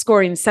of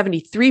scoring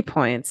 73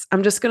 points,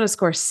 I'm just going to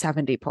score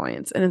 70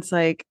 points. And it's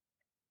like,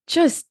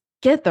 just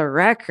get the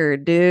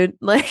record, dude.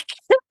 Like,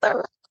 get the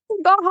record.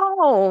 Go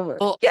home.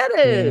 Well, get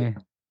it. Yeah.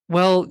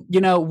 Well,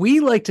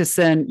 we like to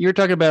send, you're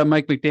talking about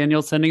Mike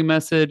McDaniel sending a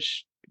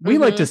message. We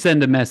like to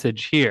send a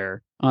message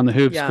here on the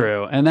Hoops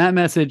Crew, and that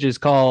message is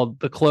called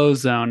the Close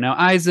Zone. Now,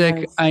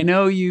 Isaac, I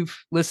know you've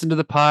listened to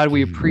the pod.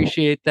 We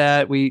appreciate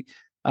that.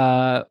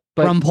 But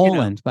from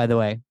Poland, by the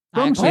way.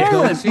 From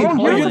Poland.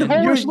 You're the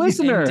Polish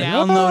listener.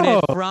 Download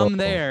it from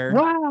there.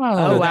 Wow.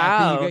 Oh,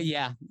 wow.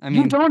 Yeah. I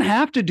mean, you don't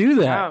have to do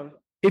that. Wow.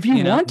 If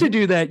you want to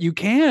do that, you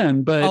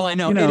can. But I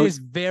know it is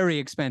very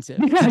expensive.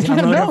 Yeah, to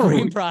download a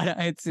free product.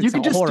 It's you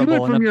can just horrible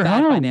do it from and your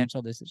bad home.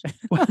 Financial decision.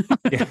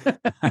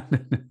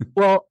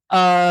 Well,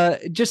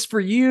 just for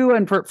you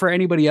and for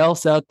anybody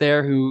else out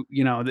there who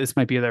this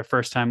might be their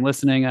first time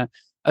listening, a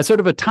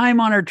sort of a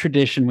time-honored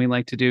tradition we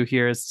like to do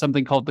here is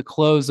something called the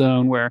Close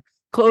Zone, where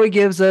Chloe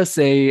gives us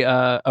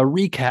a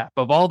recap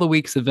of all the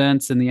week's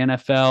events in the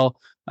NFL.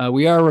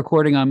 We are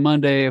recording on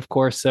Monday, of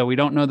course, so we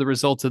don't know the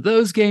results of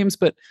those games,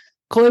 but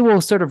Chloe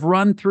will sort of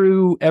run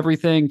through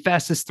everything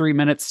fastest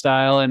 3-minute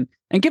style and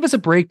give us a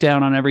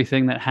breakdown on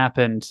everything that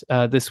happened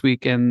this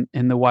week in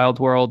the wild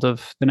world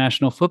of the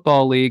National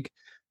Football League.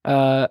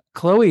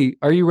 Chloe,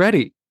 are you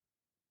ready?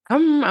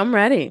 I'm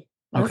ready.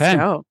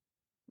 Okay.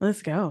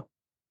 Let's go.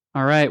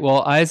 All right.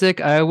 Well, Isaac,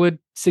 I would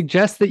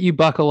suggest that you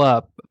buckle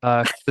up.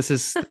 This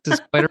is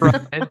quite a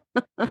ride.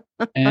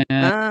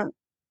 And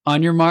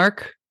on your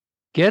mark,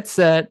 get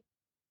set,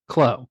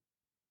 Chloe.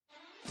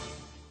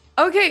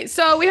 Okay,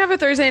 so we have a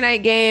Thursday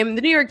night game.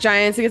 The New York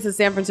Giants against the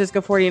San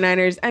Francisco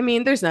 49ers. I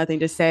mean, there's nothing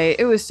to say.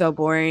 It was so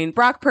boring.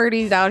 Brock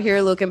Purdy's out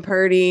here looking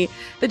purdy.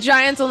 The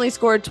Giants only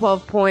scored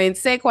 12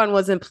 points. Saquon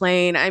wasn't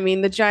playing. I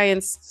mean, the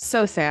Giants,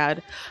 so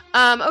sad.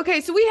 Okay,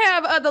 so we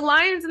have the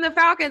Lions and the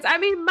Falcons. I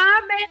mean,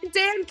 my man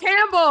Dan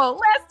Campbell.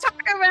 Let's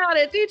talk about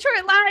it.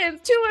 Detroit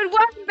Lions,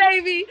 2-1,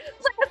 baby.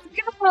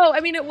 Let's go.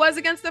 I mean, it was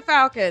against the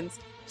Falcons.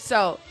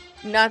 So,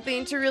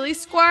 nothing to really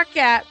squawk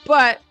at,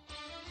 but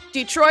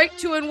Detroit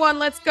 2-1.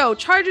 Let's go.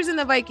 Chargers and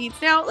the Vikings.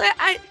 Now,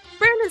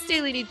 Brandon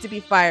Staley needs to be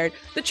fired.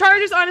 The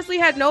Chargers honestly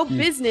had no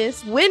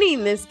business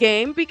winning this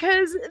game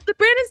because the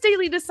Brandon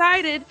Staley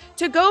decided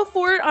to go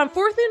for it on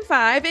 4th and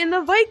 5 and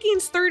the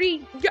Vikings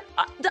 30.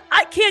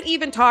 I can't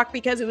even talk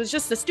because it was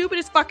just the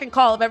stupidest fucking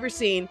call I've ever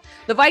seen.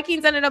 The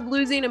Vikings ended up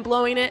losing and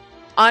blowing it.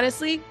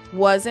 Honestly,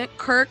 wasn't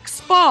Kirk's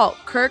fault.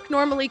 Kirk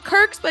normally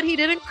Kirks, but he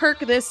didn't Kirk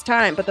this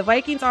time. But the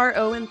Vikings are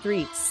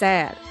 0-3.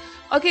 Sad.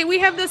 Okay, we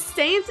have the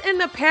Saints and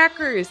the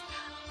Packers.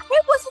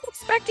 I wasn't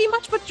expecting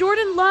much, but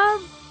Jordan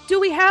Love, do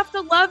we have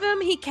to love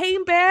him? He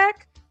came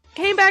back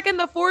in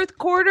the 4th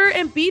quarter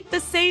and beat the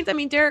Saints. I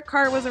mean, Derek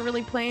Carr wasn't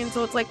really playing,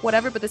 so it's like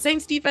whatever, but the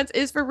Saints defense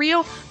is for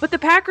real. But the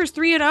Packers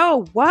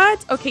 3-0.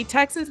 What? Okay,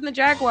 Texans and the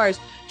Jaguars.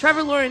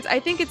 Trevor Lawrence, I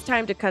think it's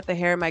time to cut the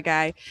hair, my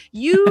guy.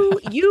 You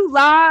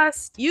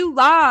lost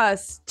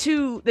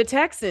to the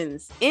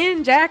Texans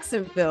in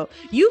Jacksonville.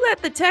 You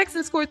let the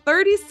Texans score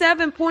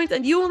 37 points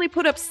and you only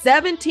put up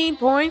 17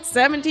 points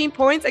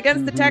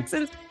against the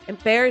Texans.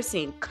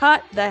 Embarrassing.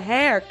 Cut the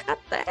hair.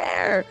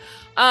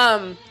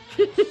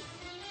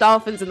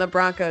 Dolphins and the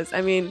Broncos.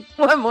 I mean,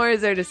 what more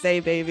is there to say,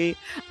 baby?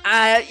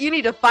 You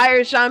need to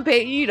fire Sean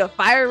Payton. You need to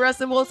fire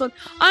Russell Wilson.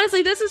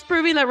 Honestly, this is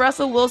proving that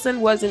Russell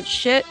Wilson wasn't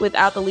shit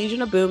without the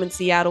Legion of Boom in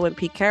Seattle and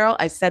Pete Carroll.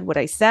 I said what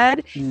I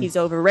said. He's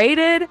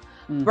overrated.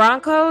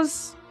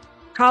 Broncos,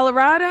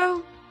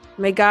 Colorado,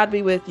 may God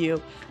be with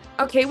you.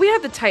 Okay, we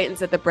have the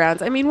Titans at the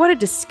Browns. I mean, what a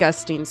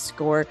disgusting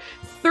score.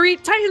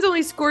 Titans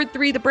only scored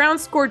 3. The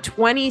Browns scored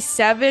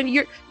 27.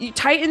 You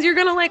Titans, you're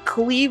going to let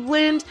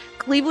Cleveland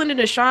and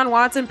Deshaun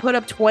Watson put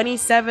up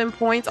 27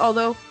 points.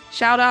 Although,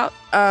 shout out,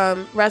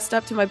 rest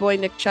up to my boy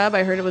Nick Chubb.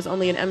 I heard it was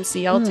only an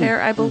MCL tear,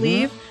 I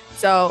believe.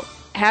 So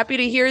happy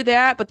to hear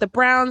that. But the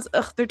Browns,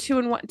 they're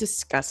 2-1.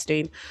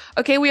 Disgusting.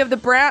 Okay, we have the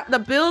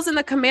Bills and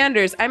the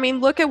Commanders. I mean,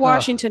 look at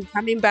Washington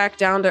coming back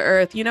down to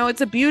earth. You know,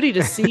 it's a beauty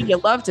to see. You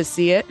love to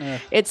see it.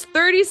 It's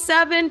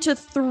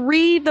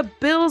 37-3. The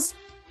Bills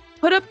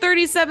put up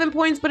 37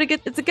 points, but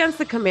it's against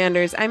the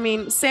Commanders. I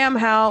mean, Sam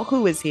Howell,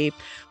 who is he?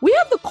 We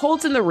have the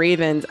Colts and the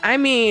Ravens. I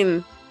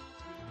mean,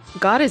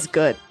 God is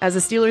good. As a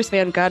Steelers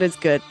fan, God is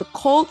good. The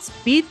Colts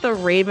beat the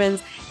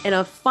Ravens in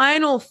a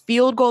final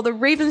field goal. The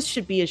Ravens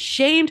should be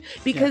ashamed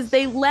because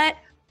they let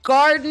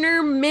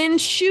Gardner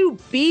Minshew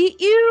beat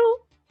you.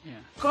 Yeah.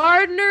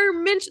 Gardner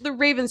Minshew. The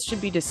Ravens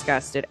should be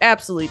disgusted.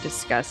 Absolutely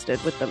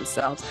disgusted with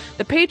themselves.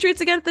 The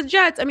Patriots against the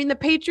Jets. I mean, the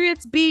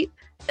Patriots beat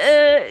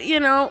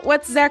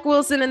what's Zach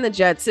Wilson and the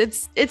Jets.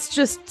 It's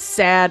just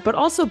sad, but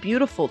also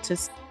beautiful to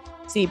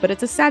see. But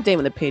it's a sad day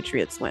when the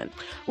Patriots win.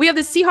 We have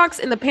the Seahawks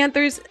and the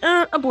Panthers.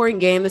 A boring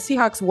game. The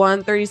Seahawks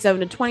won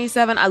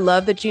 37-27. I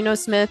love that Geno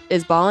Smith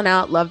is balling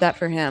out. Love that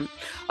for him.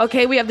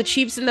 Okay, we have the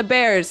Chiefs and the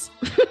Bears.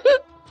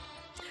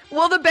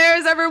 Will the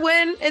Bears ever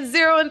win? It's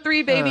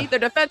 0-3, baby. Their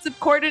defensive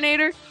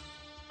coordinator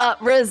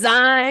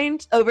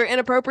resigned over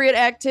inappropriate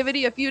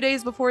activity a few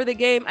days before the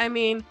game. I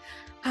mean,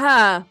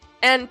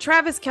 And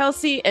Travis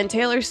Kelce and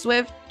Taylor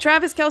Swift.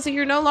 Travis Kelce,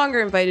 you're no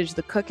longer invited to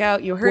the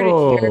cookout. You heard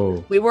it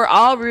here. We were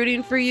all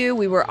rooting for you.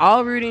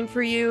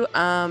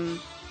 I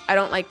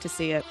don't like to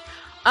see it.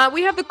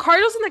 We have the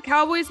Cardinals and the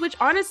Cowboys, which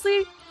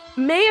honestly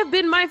may have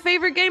been my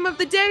favorite game of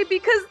the day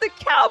because the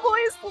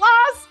Cowboys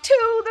lost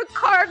to the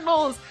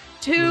Cardinals.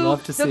 To a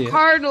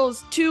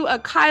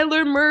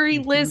Kyler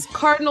Murray-less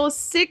Cardinals,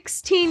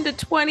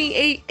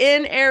 16-28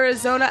 in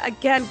Arizona.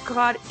 Again,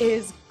 God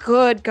is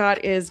good. God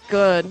is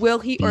good. Will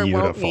he or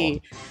won't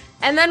he?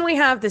 And then we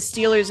have the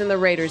Steelers and the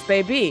Raiders,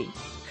 baby.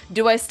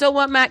 Do I still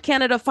want Matt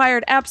Canada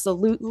fired?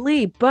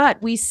 Absolutely.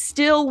 But we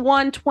still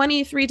won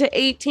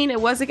 23-18.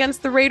 It was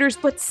against the Raiders,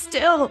 but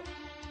still,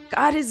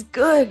 God is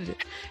good.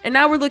 And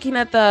now we're looking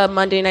at the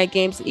Monday night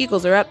games. The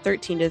Eagles are up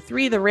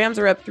 13-3. The Rams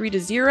are up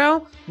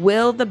 3-0.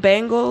 Will the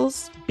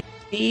Bengals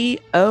be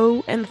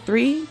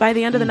 0-3 by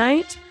the end of the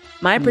night?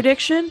 My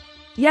prediction,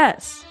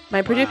 yes.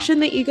 My prediction,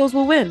 the Eagles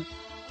will win.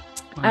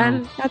 Wow.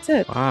 And that's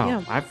it. Wow.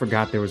 Yeah. I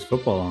forgot there was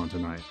football on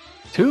tonight.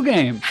 2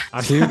 games.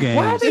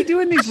 Why are they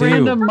doing these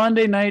random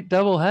Monday night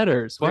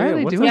doubleheaders? Why are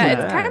they doing that?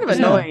 Yeah, it's kind of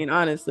annoying,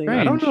 honestly.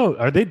 I don't know.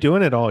 Are they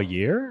doing it all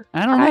year?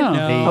 I don't know.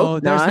 No,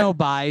 there's no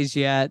buys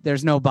yet.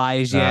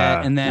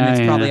 And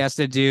then it probably has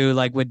to do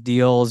like with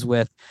deals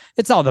with,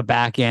 it's all the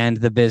back end,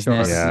 the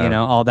business,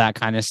 all that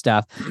kind of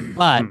stuff.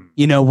 But,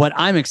 what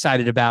I'm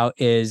excited about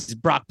is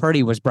Brock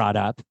Purdy was brought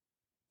up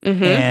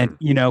and,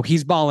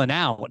 he's balling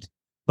out.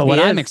 But what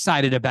I'm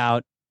excited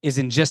about is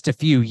in just a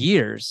few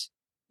years,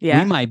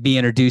 we might be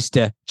introduced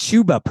to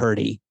Chuba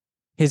Purdy,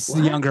 his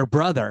younger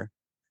brother,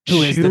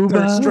 who is the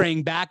 3rd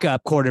string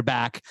backup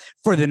quarterback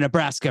for the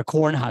Nebraska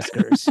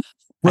Cornhuskers.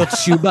 Will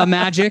Chuba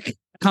magic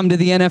come to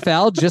the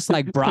NFL just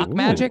like Brock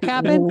magic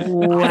happened?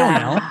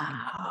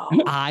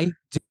 I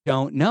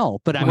don't know.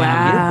 But I'm here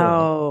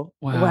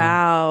for it.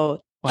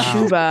 Wow.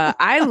 Chuba.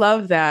 I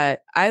love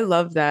that.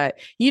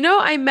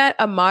 I met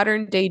a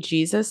modern day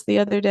Jesus the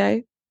other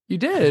day. You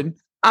did?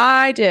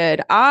 I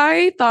did.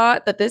 I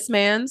thought that this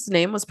man's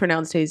name was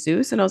pronounced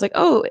Jesus. And I was like,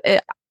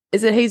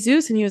 is it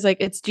Jesus? And he was like,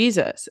 it's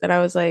Jesus. And I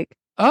was like,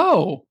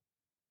 oh,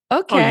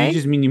 Okay. Oh, you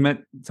just mean you met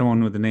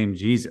someone with the name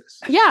Jesus?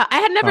 Yeah, I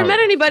had never Oh, met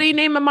yeah. anybody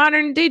named a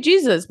modern day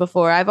Jesus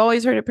before. I've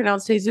always heard it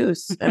pronounced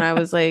Jesus, and I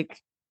was like,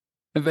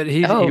 But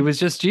he Oh. was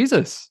just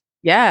Jesus.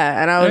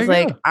 yeah, and I There was you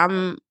like,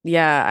 go.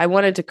 I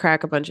wanted to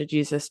crack a bunch of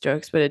Jesus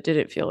jokes, but it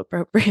didn't feel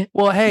appropriate.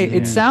 Well, hey, Yeah.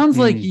 it sounds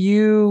like Mm.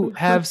 you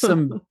have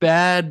some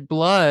bad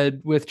blood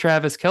with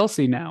Travis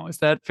Kelce now. Is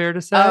that fair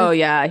to say? Oh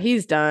yeah,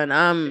 he's done.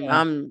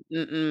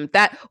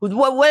 That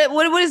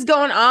what is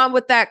going on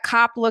with that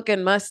cop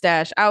looking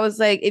mustache? I was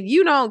like, if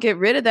you don't get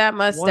rid of that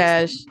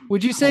mustache,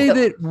 Would you say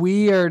that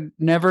we are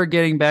never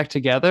getting back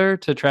together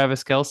to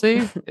Travis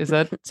Kelce? Is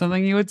that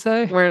something you would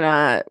say? we're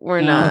not.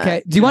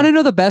 Okay. Do you want to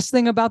know the best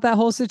thing about that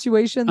whole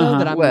situation, though,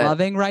 that I'm What?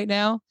 loving right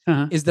now?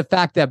 Uh-huh. Is the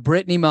fact that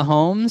Brittany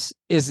Mahomes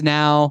is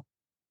now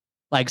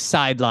like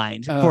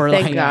sidelined for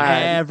thank like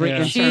God. every Yeah.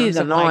 in She's terms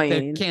of like the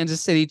annoying.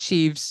 Kansas City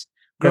Chiefs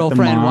Got the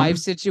girlfriend mom. wife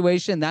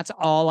situation. That's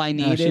all I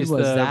No, needed she's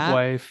was the that.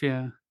 wife.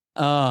 Yeah.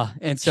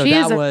 And so She's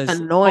that was Oh,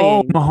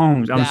 annoying.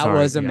 Mahomes. I'm that sorry.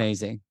 was Yeah.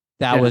 amazing.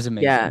 That Yeah. was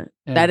amazing. Yeah,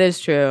 Yeah. that is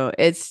true.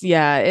 It's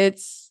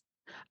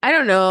I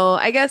don't know.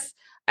 I guess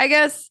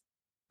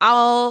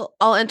I'll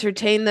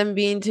entertain them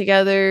being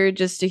together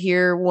just to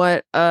hear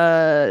what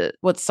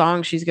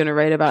song she's gonna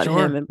write about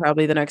Sure. him in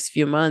probably the next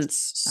few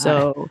months.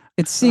 So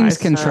It seems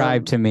I-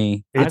 contrived to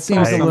me. I It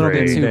seems saw a little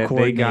bit something too that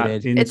they got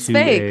coordinated. into it's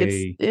fake. a,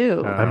 It's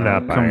ew. I'm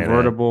not buying it.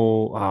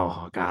 convertible.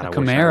 Oh God, A I wish I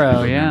would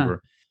Camaro, yeah.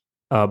 remember.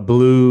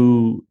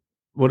 Blue.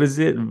 What is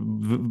it?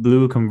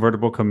 Blue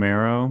convertible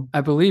Camaro.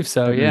 I believe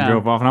so. And they Yeah.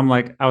 drove off, and I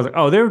was like,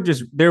 oh,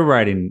 they're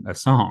writing a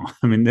song.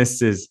 I mean,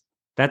 that's a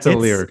It's-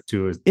 lyric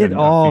to it. It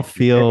all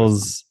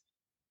feels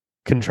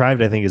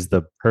contrived, I think, is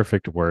the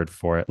perfect word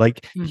for it.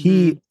 Like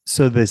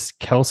so this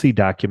Kelsey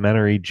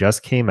documentary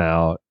just came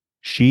out.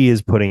 She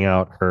is putting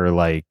out her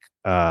like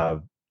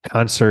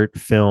concert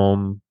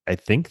film, I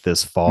think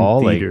this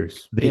fall. Like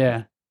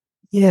Yeah.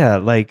 yeah,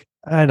 like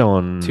I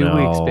don't 2 know.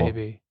 weeks,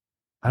 baby.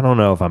 I don't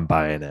know if I'm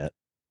buying it.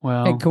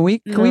 Well, Hey, can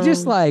we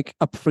just No. like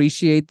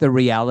appreciate the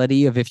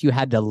reality of if you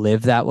had to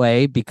live that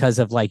way because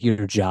of like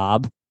your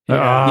job? Oh,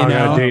 I You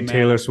gotta know? date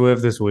Taylor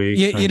Swift this week.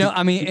 You know,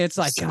 I mean, it's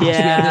like, gosh, we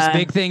have this Yeah.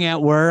 big thing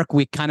at work.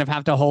 We kind of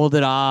have to hold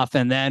it off,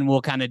 and then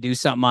we'll kind of do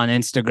something on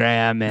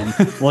Instagram, and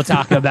we'll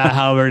talk about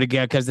how we're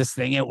together because this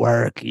thing at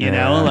work, you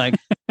know, like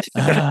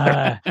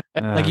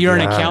you're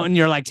an accountant,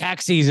 you're like,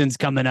 tax season's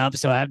coming up,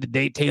 so I have to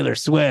date Taylor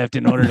Swift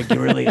in order to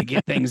really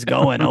get things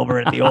going over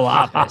at the old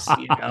office,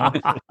 you know,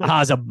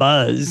 cause a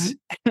buzz.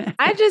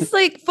 I just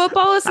like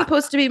football is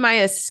supposed to be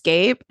my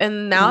escape.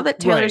 And now that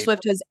Taylor Right.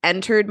 Swift has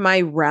entered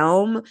my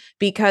realm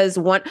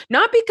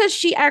not because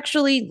she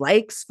actually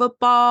likes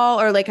football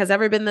or like has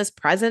ever been this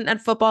present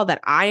at football that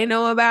I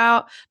know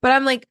about, but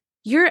I'm like,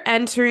 you're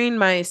entering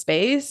my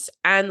space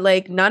and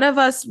like none of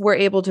us were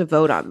able to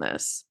vote on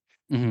this.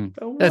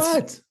 Mm-hmm.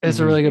 What? That's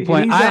a really good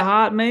point. He's a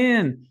hot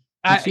man.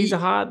 She's a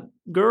hot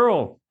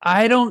girl.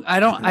 I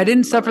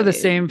didn't suffer the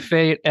same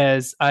fate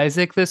as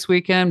Isaac this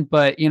weekend,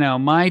 but you know,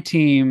 my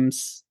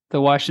teams, the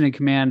Washington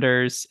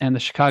Commanders and the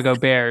Chicago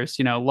Bears,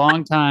 you know,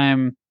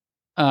 longtime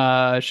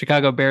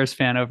Chicago Bears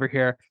fan over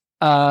here.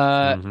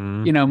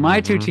 You know,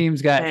 my two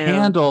teams got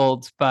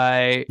handled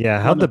by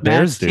how'd the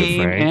Bears do,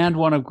 team Frank? and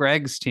one of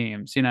Greg's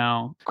teams. You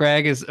know,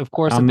 Greg is of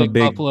course I'm a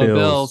big Buffalo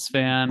Bills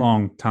fan.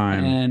 Long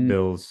time and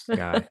Bills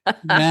guy.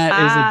 Matt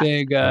is a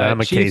big and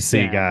I'm a Chiefs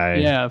KC fan. guy,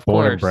 Yeah, of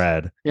born course. and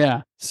bred.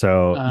 Yeah.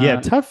 So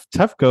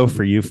tough go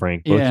for you,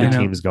 Frank. Both Yeah. your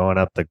teams going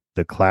up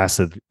the class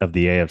of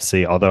the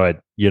AFC. Although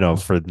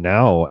for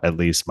now at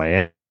least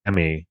Miami,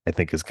 I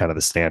think is kind of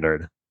the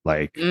standard.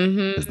 Like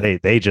 'cause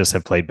they just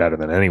have played better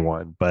than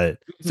anyone. But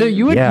So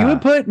you would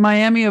put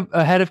Miami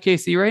ahead of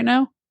KC right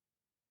now?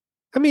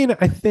 I mean,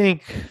 I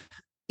think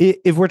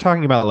if we're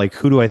talking about like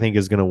who do I think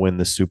is going to win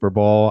the Super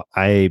Bowl,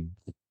 I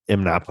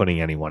am not putting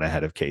anyone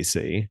ahead of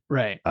KC.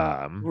 Right.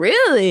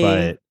 Really?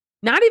 But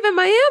not even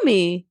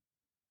Miami.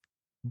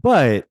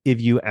 But if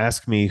you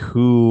ask me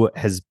who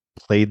has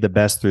played the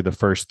best through the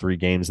first 3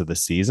 games of the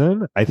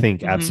season, I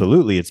think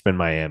absolutely it's been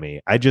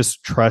Miami. I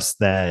just trust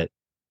that,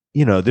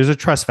 there's a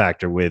trust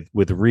factor with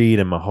Reed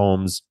and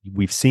Mahomes.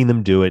 We've seen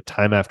them do it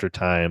time after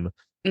time.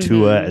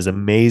 Tua, as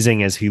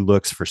amazing as he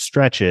looks for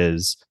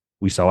stretches,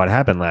 we saw what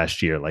happened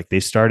last year. Like they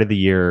started the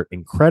year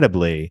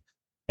incredibly,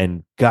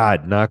 and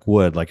God, knock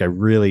wood, like I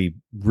really,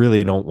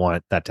 really don't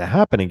want that to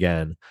happen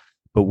again.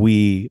 But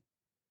we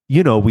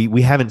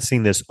haven't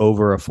seen this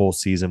over a full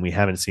season. We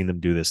haven't seen them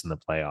do this in the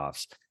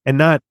playoffs.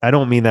 And I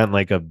don't mean that in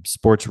like a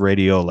sports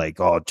radio, like,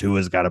 oh,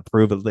 Tua's got to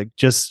prove it. Like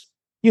just,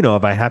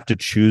 if I have to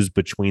choose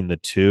between the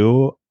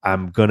two,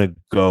 I'm going to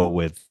go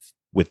with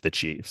the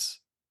Chiefs.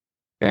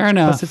 Fair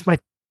enough. Plus it's my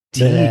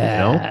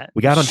team,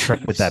 we got on track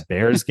with that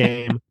Bears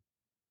game.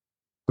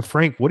 But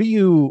Frank, what's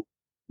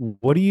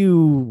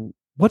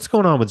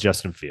going on with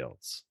Justin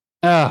Fields?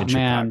 Oh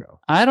man,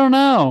 I don't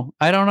know.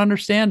 I don't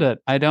understand it.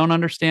 I don't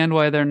understand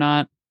why they're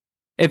not.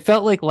 It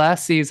felt like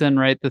last season,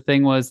 right? The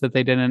thing was that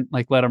they didn't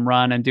like let him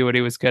run and do what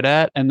he was good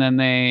at, and then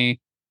they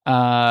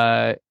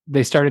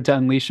started to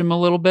unleash him a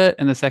little bit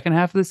in the second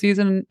half of the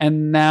season,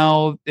 and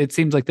now it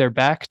seems like they're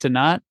back to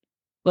not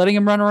letting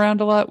him run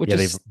around a lot, which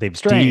is they've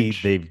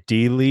strange. they've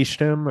de-leashed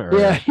him, or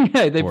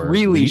they've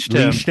released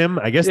him. Leashed him.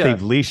 I guess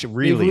they've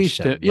released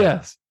him.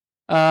 Yes.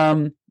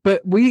 But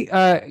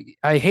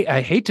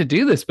I hate to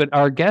do this, but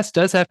our guest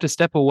does have to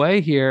step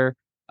away here.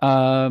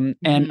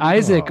 And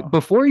Isaac,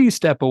 before you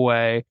step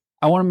away,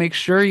 I want to make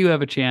sure you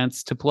have a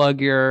chance to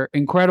plug your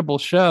incredible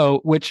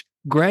show, which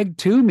Greg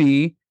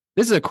Toomey.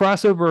 This is a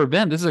crossover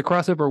event. This is a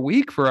crossover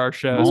week for our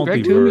shows.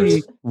 Greg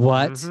Toomey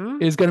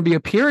is going to be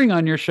appearing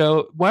on your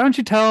show. Why don't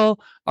you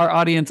tell our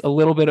audience a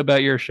little bit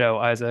about your show,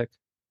 Isaac?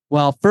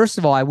 Well, first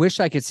of all, I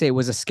wish I could say it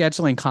was a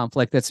scheduling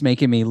conflict that's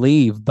making me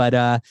leave,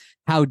 but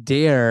how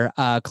dare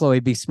Chloe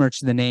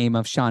besmirch the name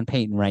of Sean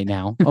Payton right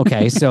now?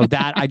 Okay, so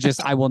that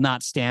I will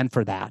not stand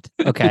for that.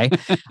 Okay,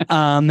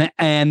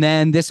 and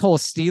then this whole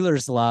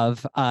Steelers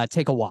love,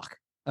 take a walk.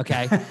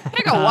 Okay,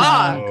 take a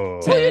walk.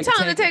 Who are you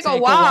telling to take a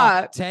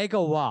walk? Take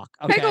a walk.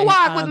 Okay? Take a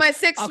walk with my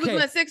six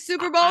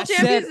Super Bowl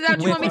champions. Is that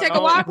what you want me to take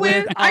a walk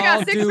with? I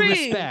got 6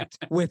 rings.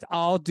 With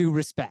all due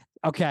respect.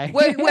 Okay.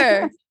 Wait,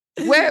 where?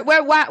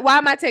 Why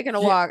am I taking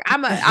a walk?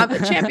 I'm a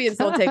champions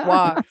don't take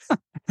walks.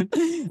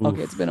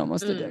 Okay, it's been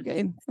almost a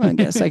decade. I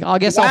guess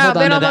I'll hold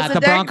on to that.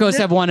 The Broncos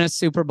have won a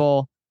Super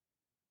Bowl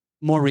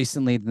more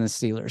recently than the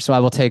Steelers, so I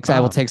will take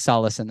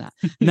solace in that.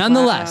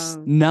 Nonetheless,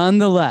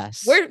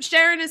 we're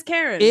sharing is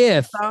Karen.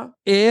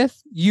 If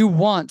you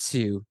want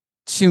to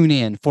tune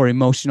in for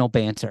emotional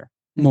banter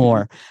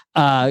more,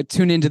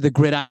 tune into the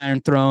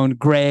Gridiron Throne.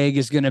 Greg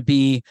is going to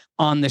be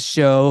on the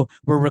show.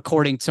 We're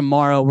recording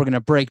tomorrow. We're going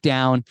to break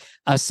down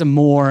some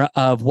more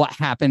of what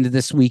happened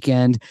this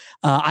weekend.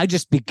 I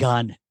just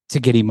begun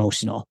to get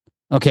emotional.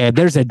 Okay,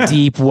 there's a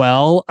deep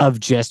well of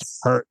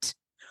just hurt.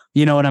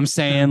 You know what I'm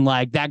saying?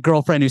 Like that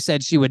girlfriend who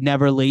said she would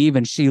never leave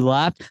and she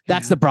left.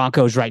 That's the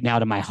Broncos right now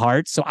to my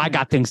heart. So I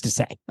got things to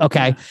say.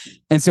 Okay.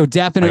 And so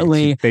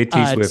definitely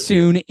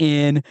tune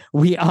in.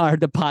 We are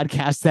the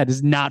podcast that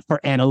is not for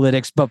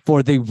analytics, but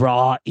for the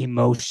raw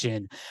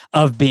emotion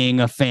of being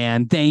a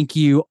fan. Thank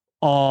you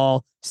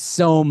all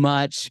so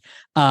much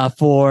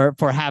for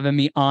having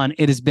me on.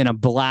 It has been a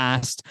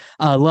blast.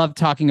 Love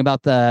talking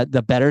about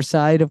the better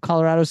side of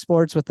Colorado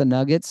sports with the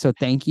Nuggets. So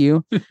thank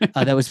you.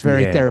 That was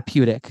very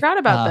therapeutic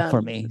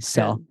for me.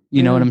 So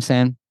you know what I'm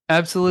saying?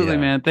 Absolutely,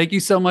 man. Thank you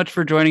so much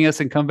for joining us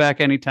and come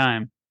back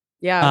anytime.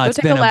 Yeah, go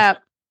take a lap.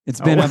 It's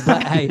been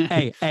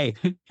hey,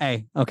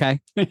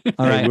 okay.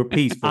 All right. We're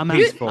peaceful.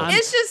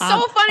 It's just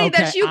so funny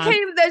that you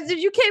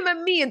came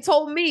at me and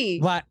told me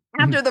what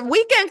after the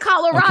weekend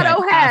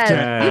Colorado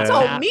had. You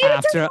told me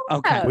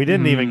okay. We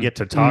didn't even get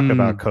to talk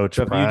about Coach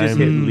so Prime. You just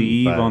hit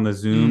leave on the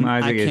Zoom,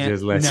 Isaac. It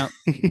just lets. No,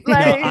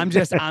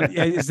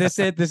 is this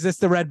it? Is this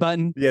the red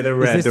button? Yeah, the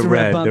red. The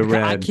red.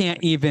 I can't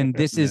even.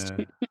 This is.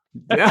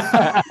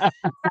 It's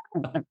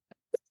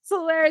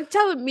hilarious.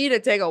 Telling me to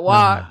take a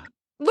walk.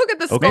 Look at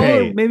the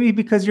score. Maybe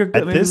because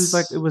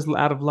it was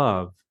out of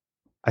love.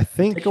 I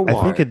think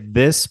at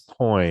this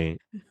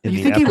point in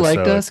the episode, he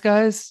liked us,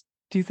 guys?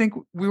 Do you think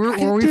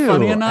were we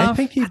funny enough? I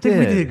think he did.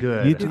 We did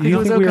good. You think we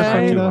were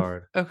funny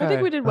enough? Okay. I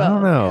think we did well. I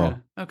don't know.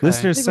 Yeah. Okay.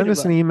 Listeners, send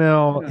us an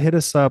email. Hit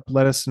us up.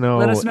 Let us know.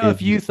 Let us know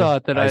if you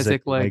thought that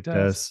Isaac liked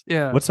us.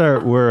 Yeah.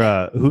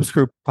 We're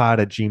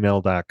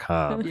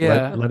hoopscrewpod@gmail.com.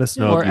 Yeah. Let us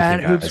know. Or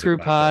at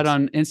hoopscrewpod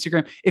on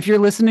Instagram. If you're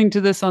listening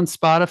to this on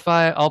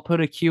Spotify, I'll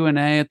put a Q&A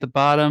at the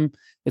bottom.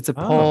 It's a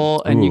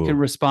poll, and you can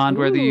respond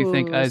whether you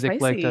think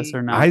Isaac liked us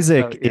or not.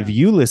 Isaac, if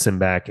you listen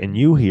back and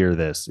you hear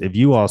this, if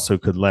you also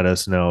could let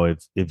us know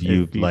if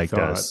you liked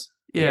us.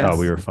 Yeah, thought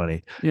we were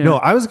funny. Yeah. No,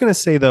 I was gonna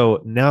say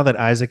though, now that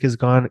Isaac is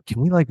gone, can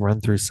we run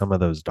through some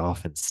of those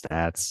Dolphin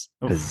stats?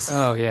 It's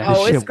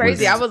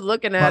crazy. I was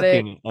looking at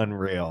it.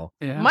 Unreal.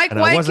 Yeah. Mike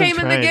White came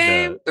in the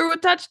game, threw a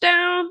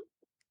touchdown.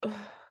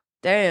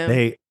 Damn.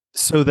 Mike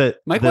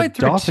White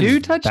threw Dolphins 2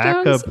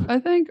 touchdowns, I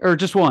think, or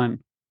just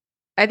one.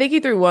 I think he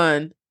threw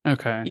one.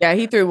 Okay. Yeah,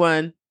 he threw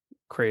one.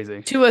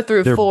 Crazy. Tua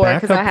threw 4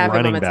 because I have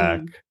him on my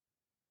team.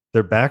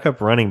 Their backup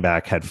running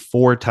back had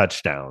 4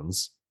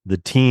 touchdowns. The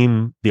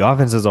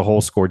offense as a whole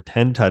scored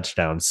 10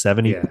 touchdowns,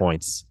 70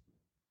 points.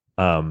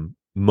 No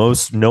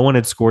one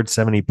had scored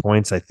 70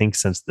 points, I think,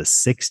 since the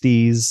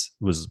 60s. It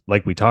was,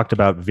 like we talked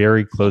about,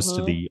 very close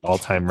to the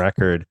all-time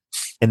record.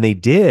 And they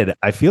did.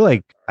 I feel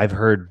like I've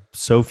heard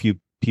so few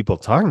people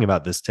talking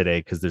about this today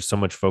because there's so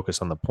much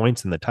focus on the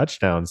points and the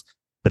touchdowns.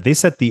 But they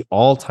set the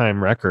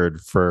all-time record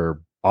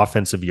for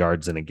offensive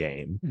yards in a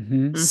game,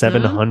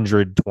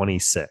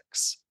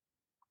 726,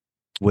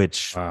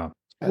 which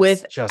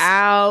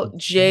without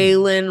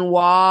Jalen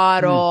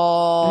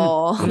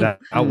Waddle,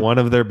 one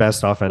of their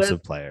best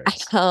offensive players.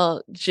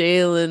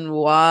 Jalen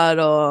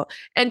Waddle,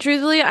 and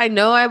truthfully, I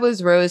know I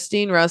was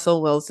roasting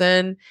Russell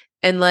Wilson,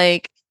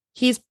 and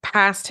he's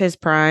past his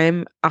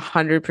prime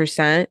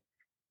 100%.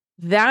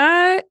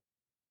 That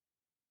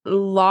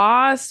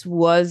loss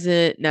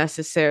wasn't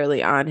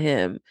necessarily on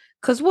him,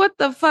 because what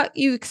the fuck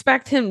you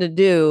expect him to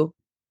do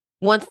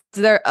once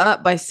they're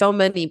up by so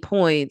many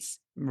points?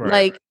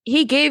 Right.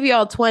 He gave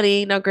y'all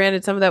 20. Now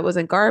granted, some of that was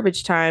in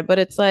garbage time, but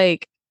it's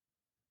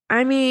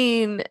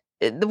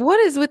what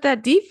is with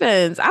that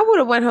defense? I would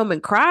have went home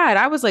and cried.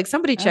 I was like,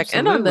 somebody check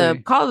in on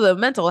them, call the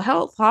mental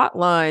health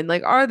hotline.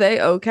 Like, are they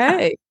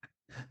okay?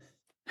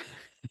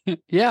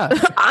 Yeah,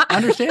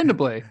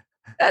 understandably.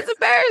 That's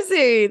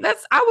embarrassing.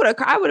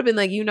 I would have been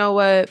like, you know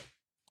what?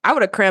 I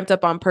would have cramped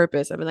up on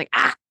purpose. I've been like,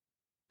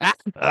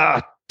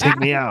 take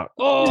me out.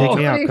 Take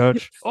me out,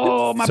 coach.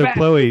 Oh, my so back.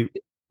 Chloe,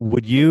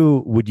 would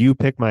you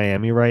pick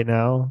Miami right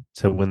now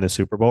to win the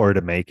Super Bowl or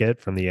to make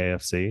it from the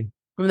AFC?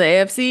 From the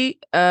AFC?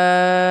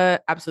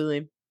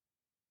 Absolutely.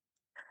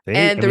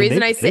 They have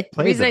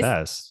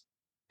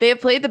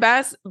played the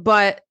best,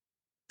 but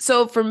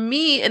so for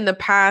me in the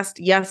past,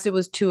 yes, it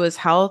was Tua's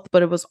health,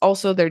 but it was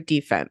also their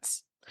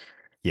defense.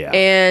 Yeah.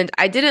 And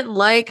I didn't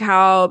like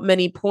how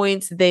many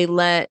points they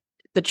let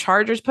the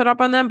Chargers put up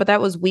on them, but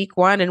that was week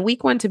 1. And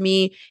week 1 to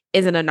me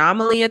is an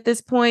anomaly at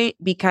this point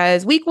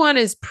because week 1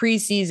 is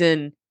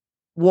preseason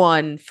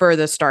 1 for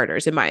the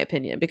starters, in my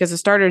opinion, because the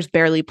starters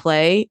barely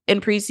play in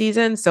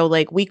preseason. So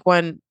like week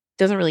 1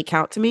 doesn't really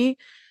count to me.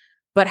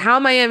 But how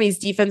Miami's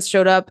defense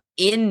showed up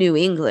in New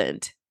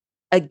England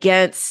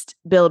against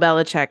Bill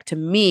Belichick to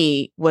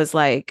me was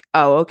like,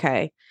 oh,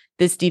 okay,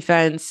 this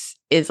defense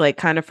is like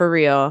kind of for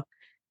real.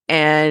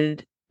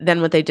 And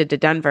then what they did to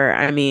Denver,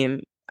 I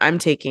mean, I'm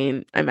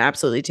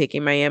absolutely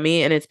taking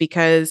Miami. And it's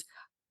because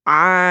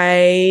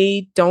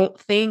I don't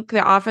think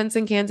the offense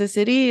in Kansas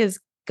City is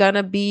going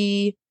to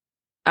be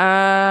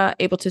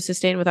able to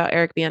sustain without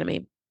Eric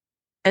Bieniemy.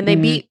 And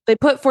they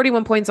put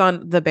 41 points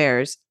on the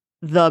Bears.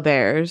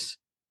 That's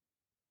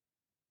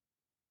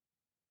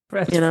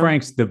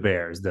Frank's the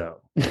Bears,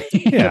 though.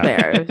 The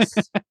Bears.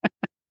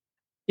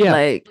 Yeah.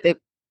 Like, they,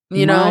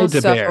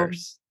 the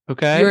Bears.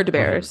 Okay. You're the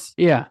Bears.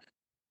 Yeah.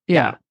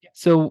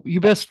 So you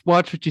best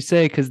watch what you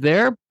say because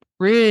they're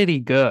pretty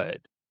good.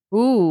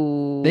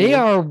 Ooh. They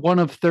are one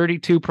of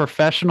 32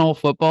 professional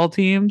football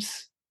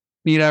teams.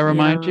 Need I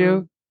remind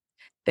you?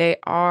 They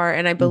are.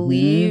 And I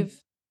believe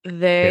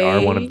they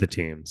are one of the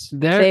teams.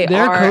 Their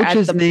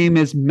coach's name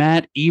is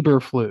Matt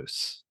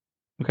Eberflus.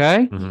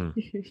 Okay. Mm-hmm.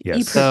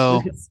 Yes.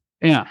 So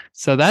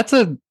that's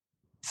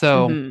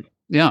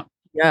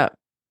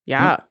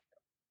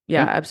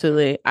Yeah,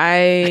 absolutely.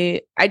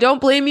 I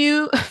don't blame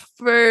you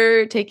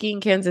for taking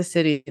Kansas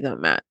City though,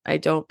 Matt. I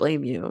don't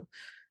blame you.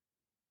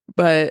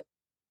 But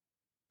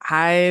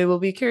I will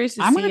be curious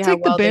to see. I'm going to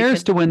take the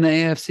Bears to win the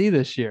AFC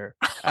this year.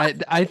 I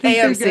think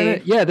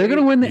AFC. they're going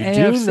to win the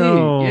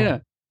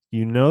AFC.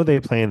 They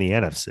play in the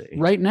NFC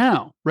right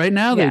now.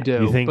 They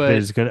do. You think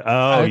there's going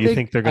to? You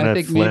think they're going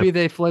to flip? Maybe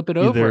they flip it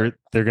over.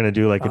 They're going to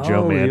do like a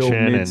Joe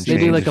Manchin and they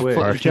do like a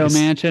Joe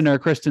Manchin or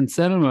Kristen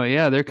Cinema.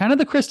 Yeah, they're kind of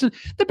the Kristen.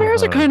 The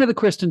Bears are kind of the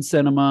Kristen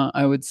Cinema,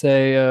 I would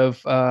say, of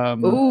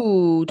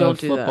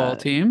football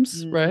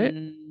teams, right?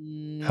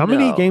 How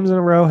many games in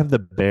a row have the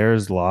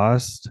Bears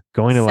lost?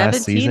 Going to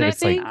last season,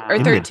 it's like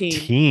or 13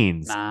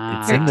 teens.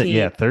 It's in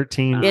the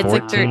 13. It's 14.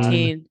 like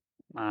 13.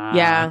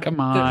 Come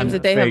on. Games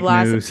that they have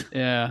lost.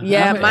 Yeah.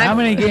 How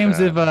many games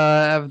have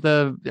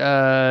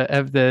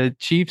the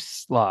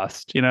Chiefs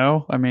lost? In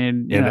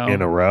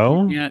a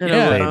row.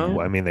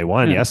 They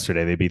won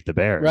yesterday. They beat the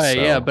Bears. Right.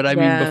 So. Yeah, but I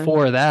mean,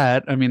 before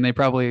that, they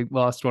probably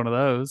lost one of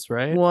those,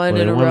 right? One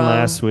in a row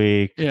last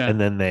week,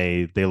 and then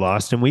they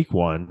lost in week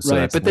 1. So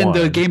right. But then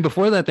the game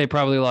before that, they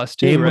probably lost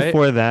too. Game right?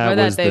 before that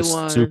was the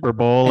Super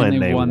Bowl,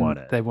 and they won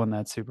it. They won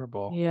that Super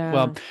Bowl. Yeah.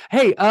 Well,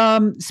 hey,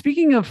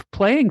 speaking of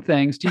playing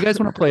things, do you guys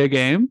want to play a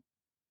game?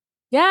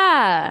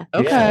 Yeah.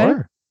 Okay.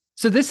 Sure.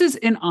 So this is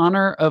in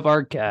honor of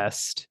our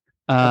guest.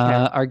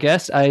 Our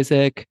guest,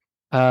 Isaac.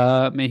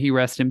 May he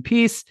rest in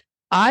peace.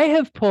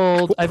 I've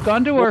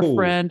gone to our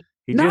friend.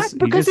 He left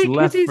for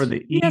the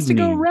evening. He has to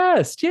go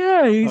rest.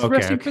 Yeah, he's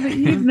resting for the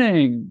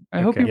evening.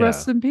 I hope he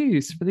rests in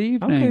peace for the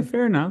evening. Okay,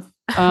 fair enough.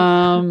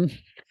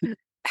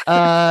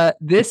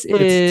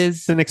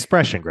 It's an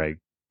expression, Greg.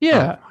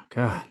 Yeah. Oh,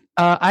 God.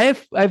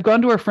 I've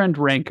gone to our friend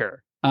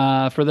Ranker.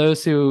 For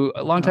those who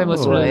longtime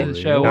listeners of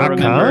the show will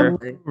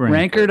remember,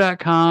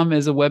 Ranker.com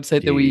is a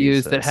website that we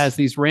use that has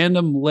these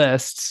random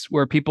lists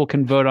where people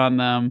can vote on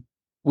them.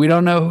 We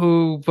don't know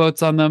who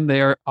votes on them. They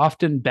are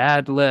often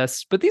bad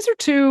lists, but these are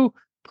 2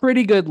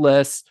 pretty good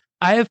lists.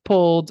 I have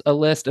pulled a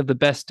list of the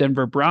best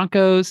Denver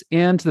Broncos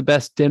and the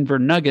best Denver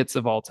Nuggets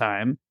of all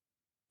time.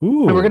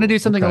 Ooh, and we're going to do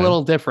something a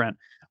little different.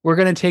 We're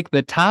going to take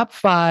the top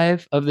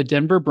 5 of the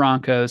Denver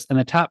Broncos and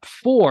the top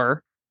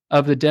 4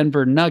 of the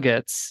Denver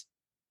Nuggets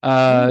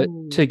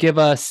to give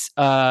us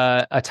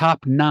a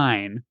top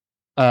 9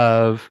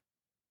 of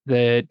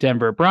the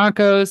Denver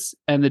Broncos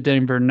and the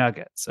Denver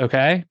Nuggets.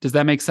 Okay. Does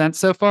that make sense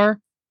so far?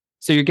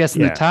 So you're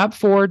guessing the top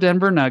 4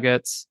 Denver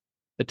Nuggets,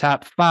 the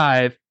top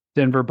 5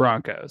 Denver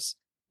Broncos.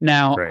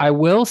 Now, I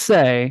will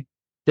say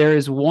there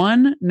is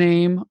one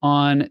name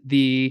on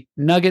the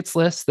Nuggets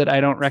list that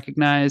I don't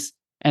recognize,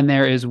 and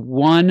there is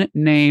one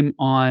name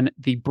on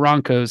the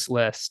Broncos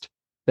list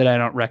that I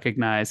don't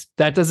recognize.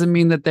 That doesn't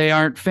mean that they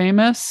aren't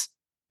famous,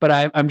 but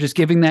I'm just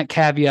giving that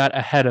caveat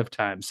ahead of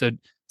time. So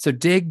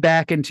dig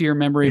back into your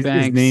memory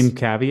banks. His name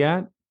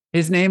Caveat?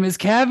 His name is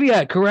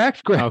Caveat,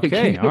 correct, Greg?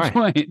 Okay, all right.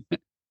 Point.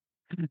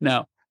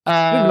 No.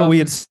 I didn't know we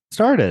had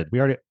started. We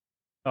already...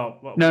 Oh,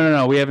 well,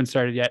 No. We haven't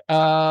started yet.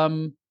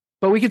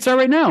 But we can start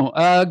right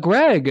now.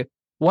 Greg,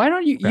 why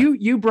don't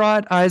you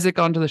brought Isaac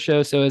onto the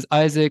show, so as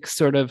Isaac's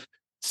sort of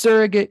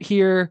surrogate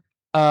here,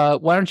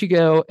 why don't you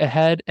go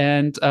ahead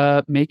and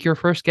make your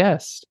first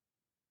guess?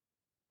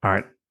 All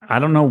right. I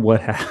don't know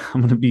what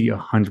I'm going to be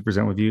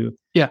 100% with you.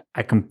 Yeah.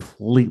 I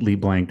completely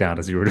blanked out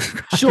as you were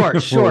describing.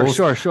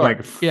 Sure.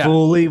 Like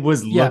fully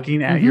was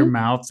looking at your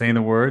mouth saying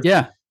the words.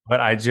 Yeah. But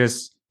I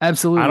just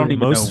absolutely I don't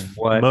even know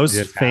what most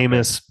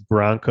famous happened.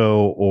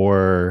 Bronco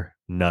or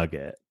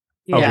Nugget.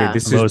 Yeah. Okay,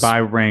 this is by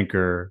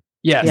ranker.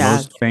 Yes.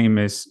 Most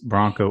famous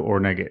Bronco or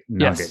Nugget.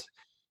 Yes.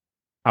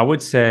 I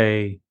would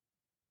say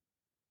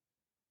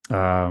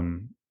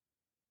John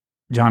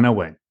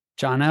Elway.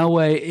 John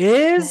Elway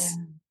is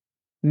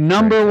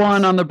number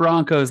one on the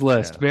Broncos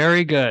list. Yeah.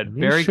 Very good.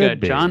 Very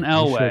good. John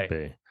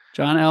Elway.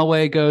 John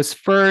Elway goes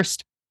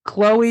first.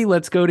 Chloe,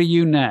 let's go to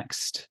you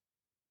next.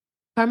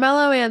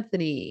 Carmelo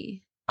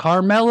Anthony.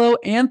 Carmelo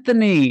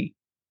Anthony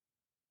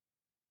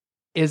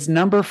is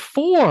number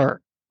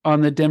 4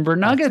 on the Denver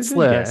Nuggets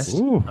list.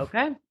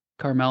 Okay.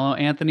 Carmelo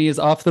Anthony is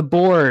off the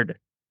board.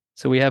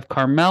 So we have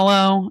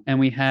Carmelo and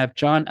we have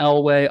John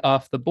Elway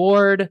off the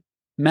board.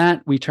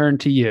 Matt, we turn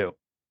to you.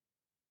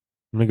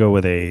 I'm going to go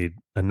with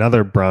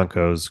another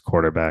Broncos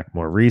quarterback,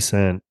 more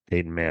recent,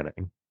 Peyton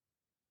Manning.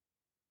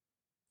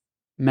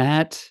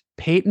 Matt,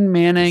 Peyton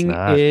Manning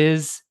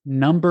is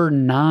number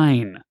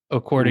 9,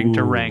 according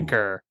to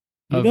Ranker.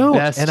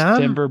 Best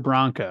Denver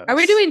Broncos. Are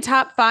we doing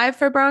top 5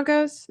 for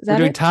Broncos? We're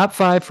doing top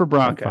 5 for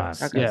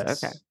Broncos.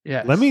 Yes. Okay.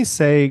 Yes. Let me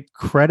say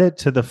credit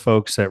to the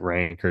folks at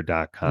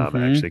ranker.com,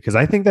 actually, because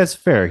I think that's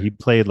fair. He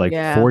played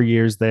 4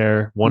 years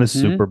there, won a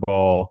Super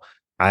Bowl.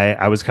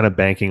 I was kind of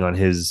banking on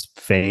his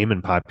fame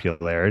and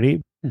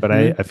popularity, but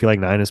I feel like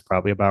 9 is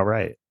probably about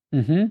right.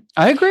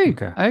 I agree.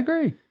 Okay. I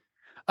agree.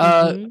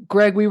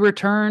 Greg, we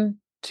return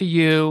to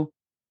you.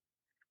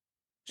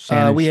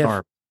 Shannon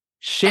Sharp.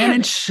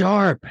 Shannon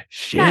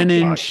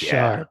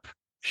Sharp.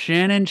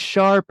 Shannon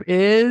Sharp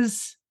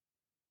is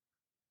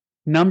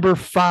number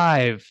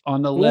 5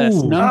 on the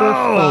list. Number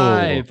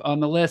 5 on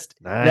the list.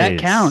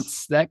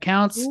 Nice. That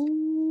counts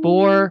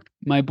for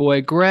my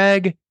boy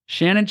Greg,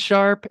 Shannon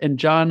Sharp, and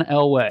John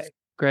Elway.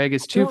 Greg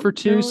is 2 for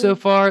 2 so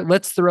far.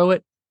 Let's throw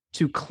it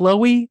to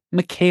Chloe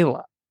Michaela.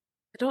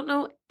 I don't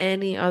know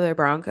any other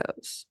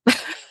Broncos.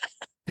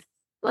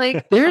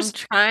 There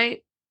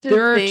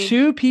are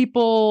 2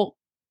 people.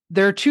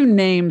 There are 2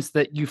 names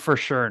that you for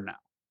sure know.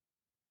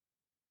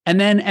 And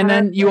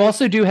then you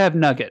also do have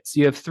Nuggets.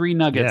 You have 3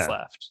 Nuggets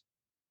left.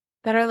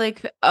 That are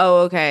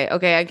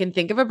okay. I can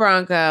think of a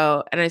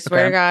Bronco, and I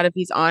swear to God, if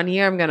he's on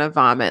here, I'm gonna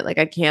vomit.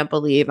 I can't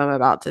believe I'm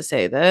about to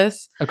say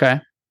this.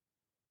 Okay.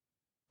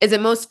 Is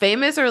it most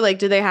famous, or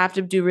do they have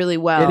to do really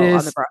well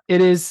on the Broncos?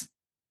 It is.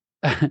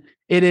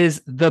 It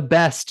is the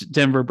best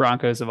Denver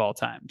Broncos of all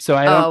time. So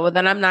I don't. Oh, well,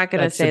 then I'm not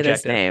gonna say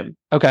this name.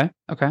 Okay.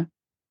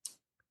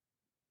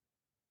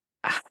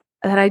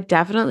 That I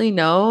definitely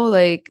know.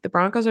 The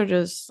Broncos are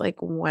just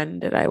when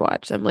did I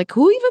watch them?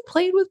 Who even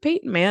played with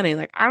Peyton Manning?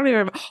 I don't even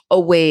remember. Oh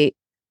wait.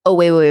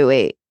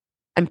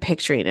 I'm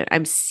picturing it.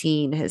 I'm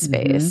seeing his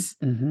face.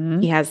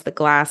 He has the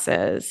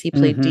glasses. He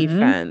played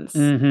defense.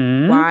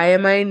 Why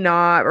am I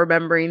not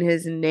remembering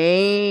his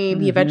name?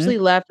 He eventually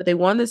left, but they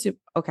won the Super.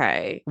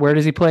 Okay. Where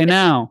does he play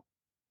now?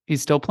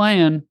 He's still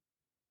playing.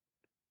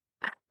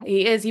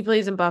 He is. He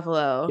plays in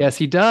Buffalo. Yes,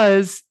 he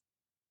does.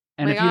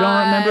 And if you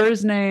don't remember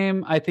his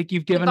name, I think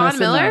you've given us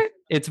Miller? enough.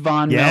 It's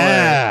Von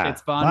Miller.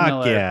 It's Von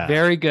Miller. Yeah.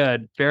 Very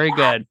good. Very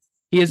good.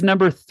 He is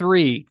number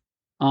 3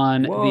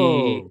 on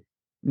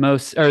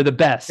the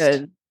best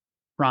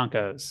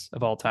Broncos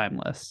of all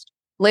time list.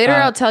 Later,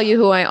 I'll tell you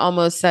who I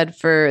almost said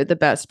for the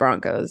best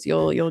Broncos.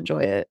 You'll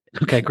enjoy it.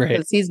 Okay, great.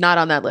 Because he's not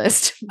on that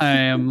list. I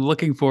am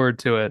looking forward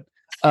to it.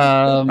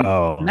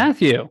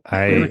 Matthew,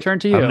 we return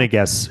to you. I'm gonna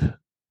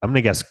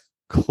guess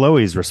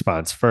Chloe's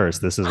response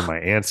first. This isn't my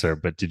answer,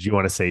 but did you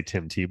want to say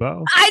Tim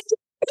Tebow?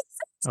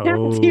 Tim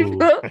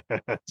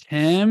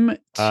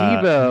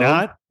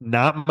Tebow.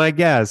 Not my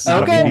guess.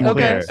 Okay.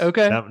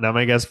 Not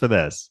my guess for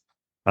this.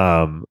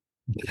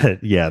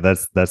 Yeah,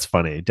 that's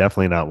funny.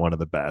 Definitely not one of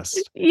the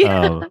best.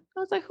 Yeah. I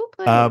was like, who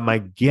played? My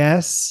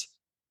guess,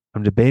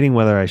 I'm debating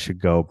whether I should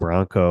go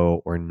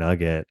Bronco or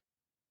Nugget.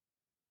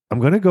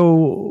 I'm gonna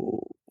go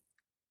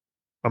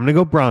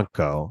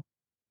Bronco.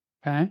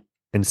 Okay.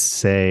 And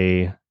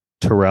say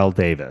Terrell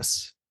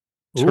Davis.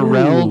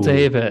 Terrell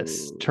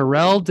Davis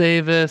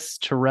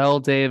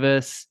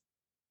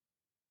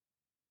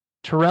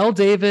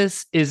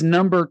is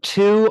number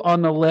 2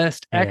 on the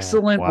list. Yeah.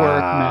 Excellent work,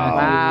 Matthew.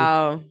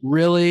 Wow.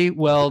 Really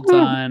well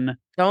done.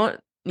 Don't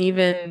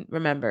even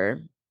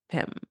remember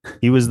him.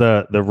 He was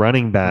the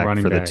running back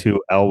for the 2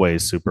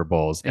 Elway Super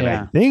Bowls. And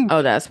I think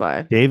that's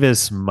why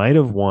Davis might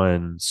have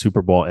won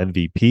Super Bowl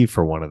MVP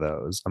for one of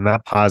those. I'm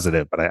not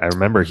positive, but I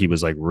remember he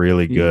was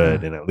really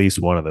good in at least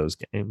one of those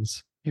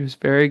games. He was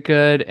very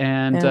good.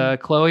 And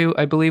Chloe,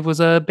 I believe, was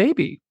a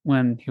baby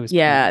when he was.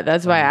 Yeah,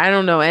 that's why I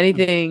don't know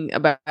anything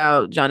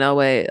about John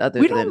Elway other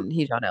than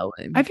John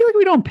Elway. I feel like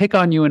we don't pick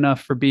on you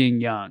enough for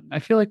being young. I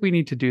feel like we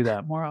need to do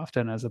that more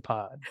often as a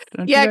pod.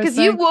 Yeah, because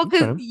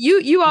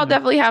you all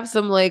definitely have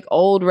some like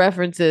old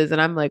references, and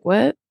I'm like,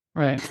 what?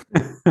 Right.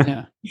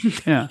 Yeah.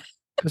 Yeah.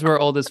 Because we're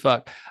old as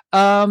fuck.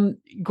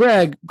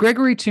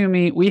 Gregory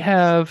Toomey, we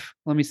have,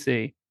 let me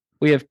see.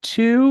 We have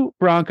 2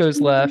 Broncos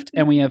left,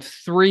 and we have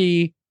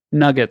 3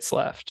 Nuggets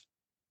left.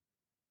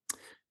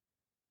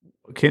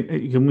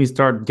 Can we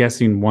start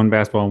guessing one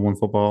basketball and one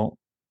football?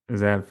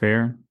 Is that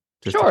fair?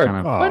 Just sure.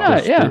 Why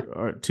not? Yeah.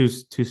 Too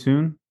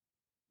soon?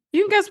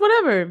 You can guess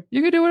whatever.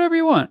 You can do whatever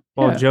you want.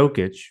 Well,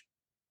 yeah.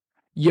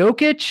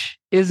 Jokic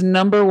is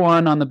number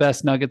 1 on the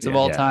best Nuggets of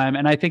all time,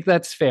 and I think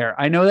that's fair.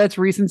 I know that's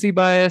recency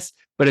bias,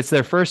 but it's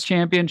their first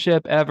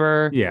championship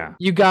ever. Yeah.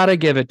 You got to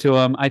give it to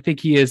him. I think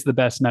he is the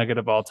best Nugget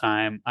of all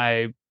time.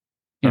 I'm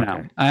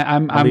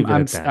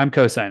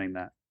co-signing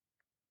that.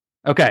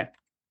 Okay.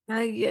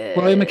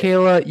 Chloe,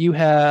 Michaela, you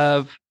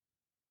have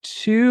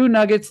 2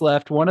 Nuggets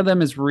left. One of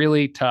them is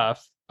really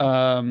tough.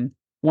 One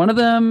of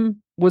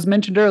them was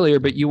mentioned earlier,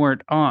 but you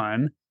weren't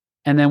on.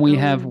 And then we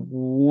have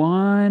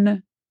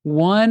one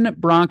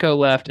Bronco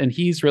left, and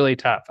he's really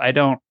tough. I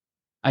don't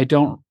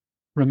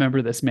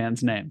remember this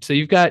man's name. So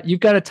you've got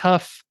a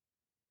tough.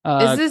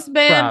 Is this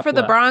man for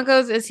the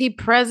Broncos? Is he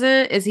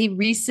present? Is he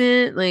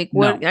recent? Like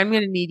what? No. I'm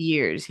gonna need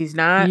years. He's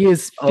not. He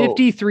is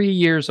 53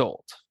 years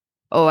old.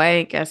 Oh, I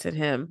ain't guessing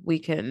him. We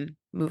can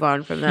move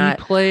on from that.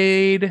 He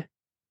played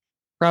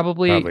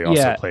probably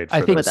also played for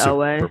I think the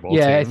Super Bowl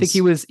teams. I think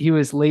he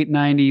was late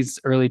 90s,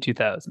 early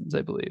 2000s,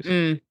 I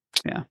believe.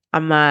 Yeah.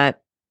 I'm not.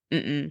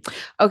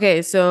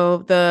 Okay, so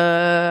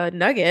the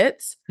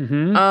Nuggets.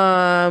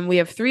 Mm-hmm. We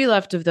have 3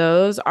 left of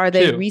those. Are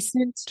they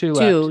recent? 2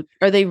 left.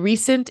 Are they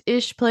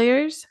recent-ish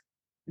players?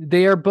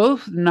 They are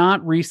both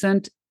not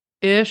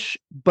recent-ish,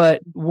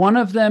 but one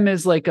of them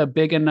is like a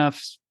big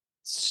enough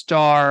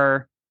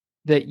star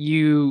that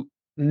you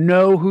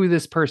know who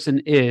this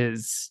person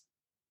is,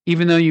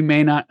 even though you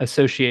may not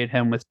associate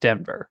him with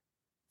Denver.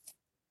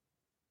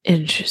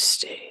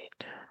 Interesting.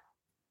 I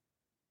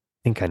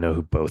think I know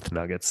who both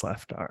Nuggets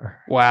left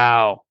are.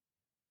 Wow.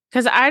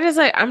 Because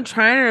I'm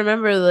trying to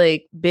remember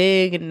like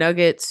big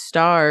Nugget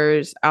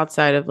stars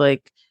outside of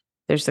like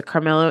there's the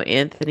Carmelo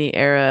Anthony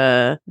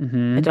era.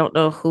 Mm-hmm. I don't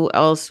know who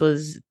else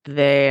was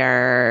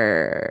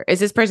there.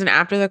 Is this person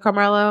after the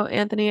Carmelo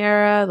Anthony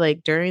era?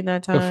 Like during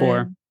that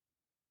time?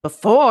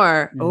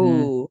 Before. Mm-hmm.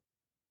 Oh.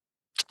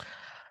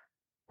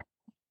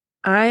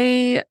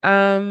 I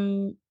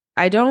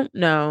don't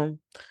know.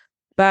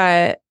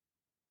 But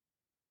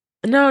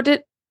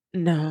did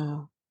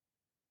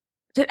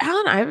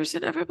Allen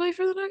Iverson ever play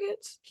for the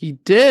Nuggets? He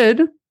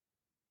did.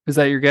 Is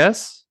that your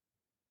guess?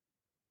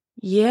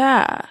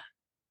 Yeah.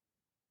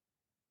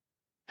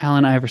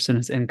 Allen Iverson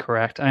is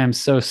incorrect. I am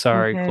so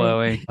sorry,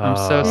 Chloe. I'm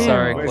so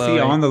sorry, Chloe. Is he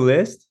on the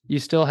list? You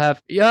still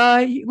have...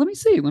 let me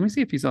see. Let me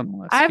see if he's on the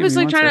list. I was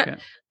like trying to...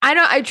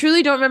 I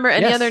truly don't remember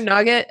any other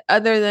Nugget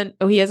other than...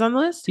 Oh, he is on the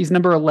list? He's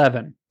number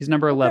 11. He's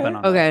number 11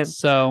 on the list.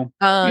 So,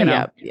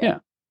 yeah.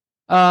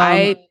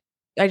 I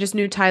just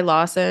knew Ty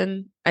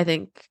Lawson. I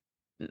think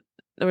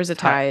there was a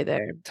tie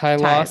there. Ty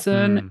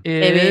Lawson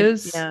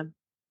is... Yeah.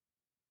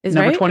 Is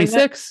number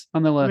 26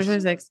 on the list.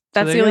 Number 26.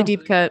 That's the only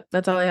deep cut.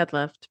 That's all I had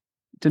left.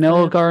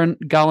 Danilo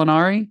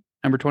Gallinari,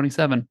 number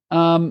 27.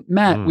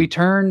 Matt, we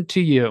turn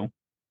to you.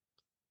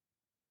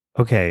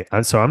 Okay,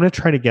 so I'm going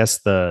to try to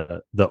guess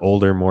the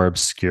older, more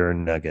obscure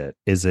Nugget.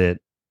 Is it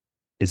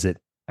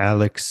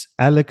Alex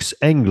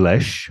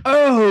English?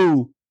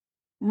 Oh,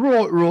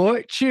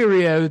 right.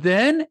 Cheerio,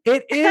 then.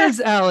 It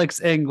is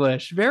Alex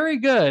English. Very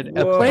good.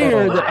 Whoa. A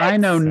player that I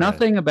know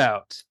nothing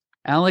about.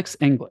 Alex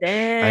English.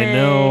 Dang. I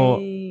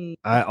know.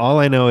 All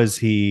I know is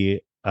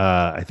he.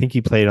 I think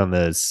he played on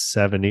the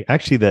 70s.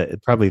 Actually,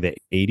 probably the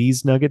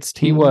 80s Nuggets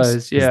team. He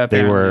was, yeah.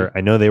 They were.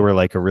 I know they were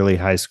like a really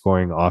high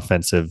scoring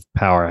offensive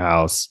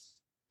powerhouse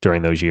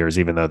during those years,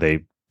 even though they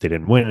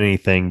didn't win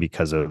anything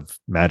because of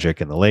Magic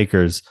and the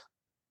Lakers.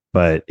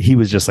 But he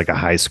was just like a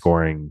high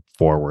scoring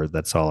forward.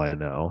 That's all I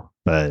know.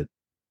 But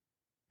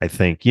I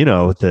think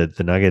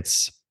the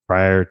Nuggets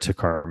prior to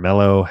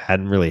Carmelo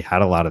hadn't really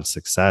had a lot of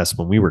success.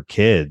 When we were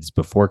kids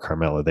before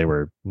Carmelo, they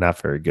were not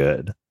very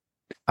good.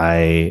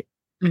 I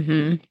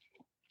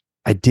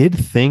did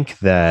think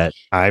that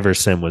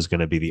Iverson was going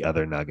to be the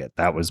other Nugget.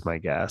 That was my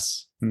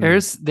guess.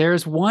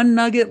 There's one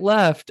Nugget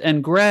left.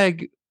 And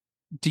Greg,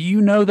 do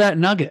you know that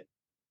Nugget?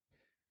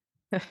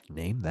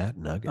 Name that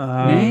Nugget.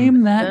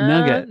 Name that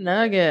Nugget.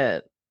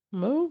 Nugget.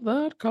 Move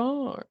that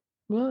car.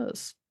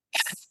 Bus.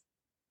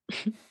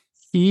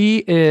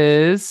 He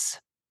is...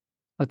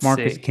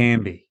 Marcus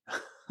Camby.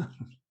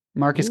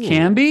 Marcus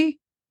Camby?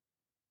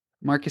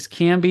 Marcus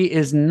Camby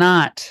is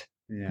not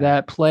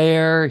that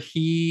player.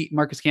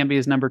 Marcus Camby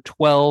is number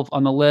 12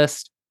 on the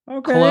list.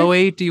 Okay.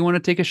 Chloe, do you want to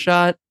take a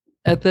shot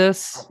at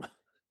this?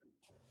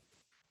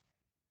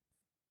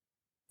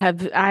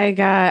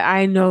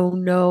 I know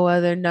no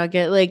other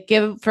Nugget. Like,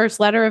 give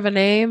first letter of a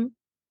name.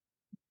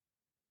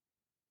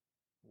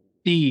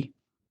 D.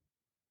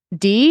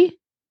 D?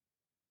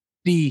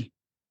 D.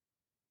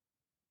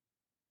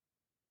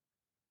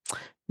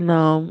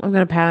 No, I'm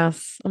gonna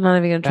pass. I'm not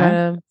even gonna try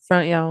to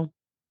front y'all.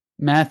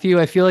 Matthew,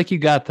 I feel like you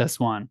got this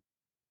one.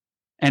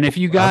 And if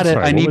you got it,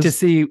 I need to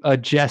see a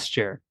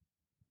gesture.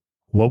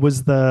 What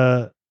was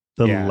the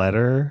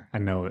letter? I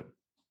know it.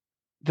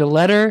 The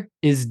letter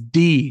is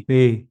D.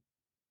 D.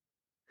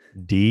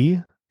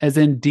 D? As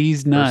in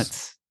D's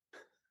nuts.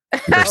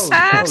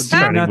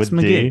 Starting Nuts with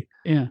McGee. D.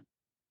 Yeah.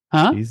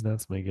 Huh? D's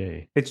nuts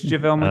McGee. It's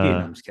JaVale McGee. No,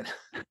 I'm just kidding.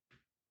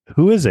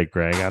 Who is it,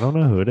 Greg? I don't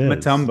know who it is.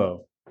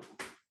 Mutombo.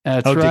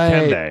 That's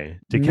right.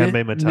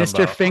 Dikembe Mutombo.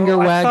 Mr.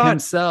 Fingerwag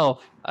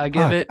himself. I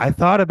give it. I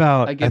thought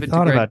about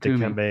Dikembe.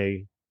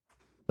 Dikembe.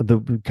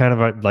 The kind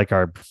of like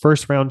our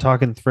first round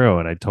talking through,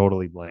 and I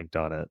totally blanked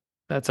on it.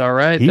 That's all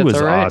right. He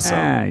was right.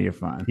 awesome. You're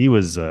fine. He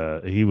was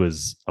a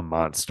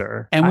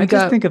monster. And I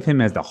just think of him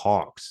as the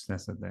Hawks.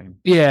 That's the thing.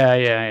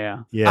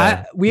 Yeah.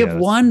 We have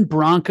one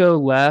Bronco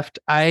left.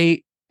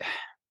 We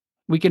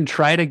can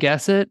try to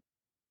guess it,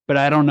 but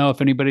I don't know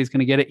if anybody's going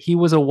to get it. He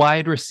was a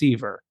wide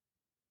receiver.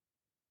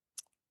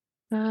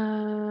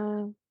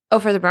 For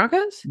the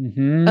Broncos?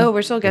 Mm-hmm. Oh,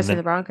 we're still guessing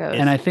the Broncos.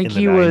 And I think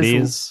he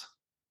 90s.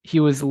 He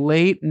was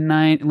late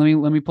nine.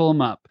 Let me pull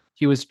him up.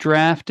 He was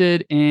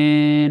undrafted,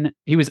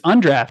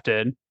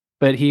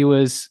 but he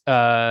was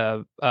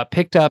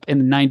picked up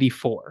in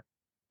 94.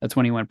 That's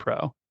when he went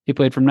pro. He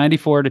played from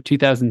 94 to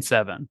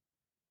 2007.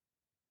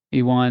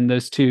 He won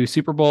those 2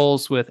 Super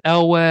Bowls with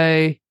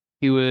Elway.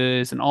 He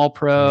was an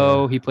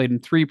All-Pro. He played in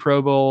 3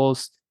 Pro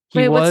Bowls.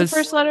 What's the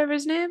first letter of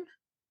his name?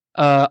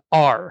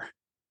 R.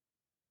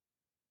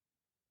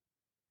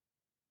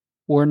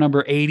 War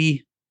number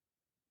 80.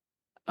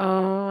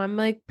 Oh, I'm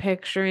like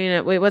picturing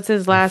it. Wait, what's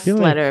his last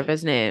letter of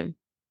his name?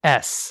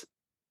 S.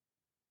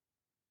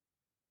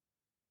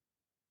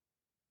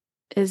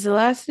 Is the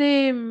last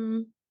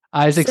name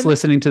Isaac's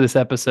listening to this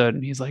episode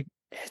and he's like,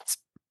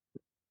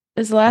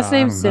 is the last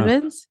name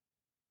Simmons?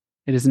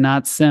 It is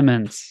not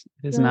Simmons.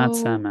 It is not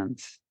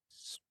Simmons.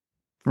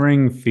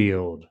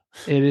 Springfield.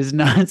 It is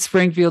not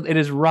Springfield. It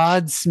is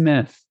Rod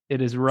Smith.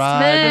 It is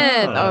Rod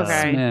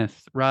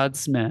Smith. Rod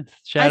Smith.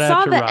 Shout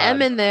out to Rod. I saw the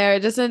M in there. I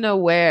just didn't know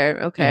where.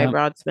 Okay, yeah.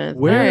 Rod Smith.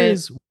 Where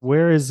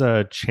is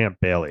Champ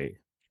Bailey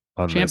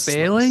on Champ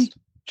Bailey? List?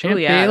 Champ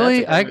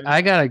Bailey?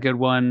 I got a good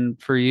one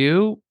for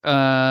you.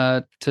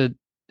 I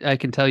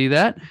can tell you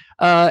that.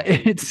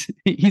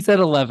 He's at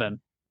 11.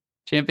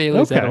 Champ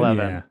Bailey's at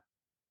 11. Yeah.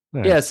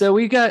 Nice. Yeah, so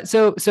we got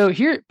so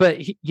here,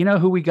 but you know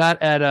who we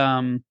got at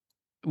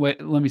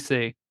wait, let me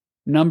see.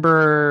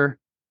 Number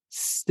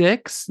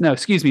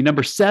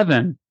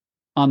 7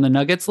 on the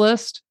Nuggets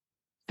list.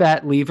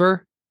 Fat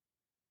Lever.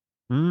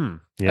 Yeah.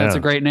 That's a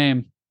great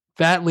name.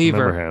 Fat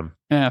Lever. Remember him.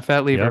 Yeah,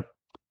 Fat Lever.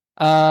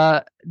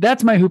 Yep.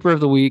 That's my Hooper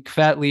of the week,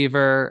 Fat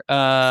Lever.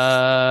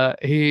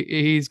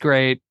 He's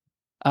great.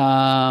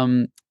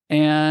 Let's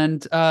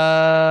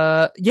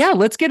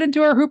get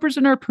into our Hoopers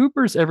and our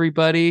Poopers,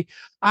 everybody.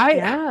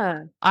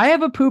 I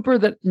have a pooper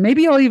that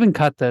maybe I'll even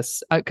cut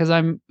this because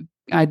I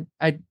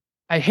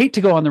hate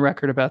to go on the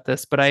record about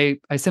this, but I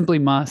simply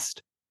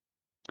must.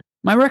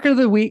 My record of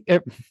the week,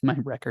 my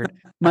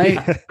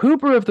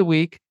Hooper of the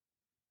week,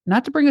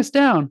 not to bring us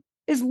down,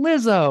 is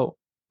Lizzo.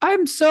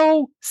 I'm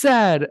so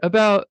sad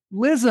about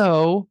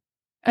Lizzo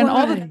and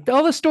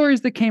all the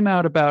stories that came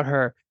out about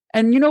her.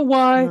 And you know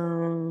why?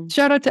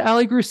 Shout out to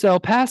Ali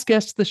Grussel, past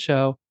guest of the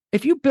show.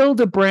 If you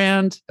build a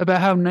brand about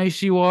how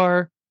nice you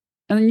are,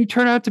 and then you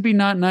turn out to be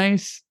not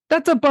nice,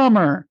 that's a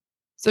bummer.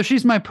 So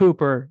she's my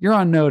pooper. You're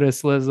on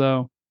notice,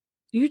 Lizzo.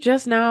 You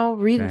just now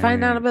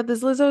find out about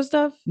this Lizzo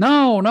stuff?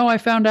 No, I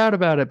found out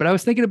about it, but I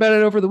was thinking about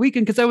it over the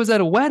weekend because I was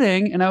at a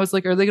wedding and I was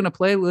like, are they going to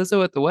play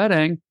Lizzo at the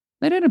wedding?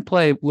 They didn't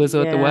play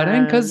Lizzo at the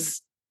wedding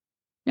because,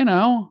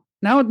 now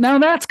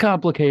that's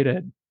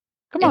complicated.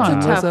 Come on,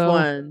 it's a tough Lizzo.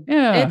 one.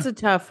 Yeah. It's a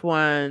tough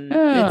one.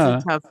 Yeah.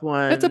 It's a tough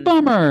one. It's a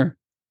bummer.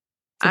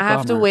 I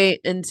have to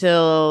wait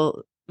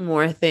until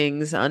more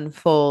things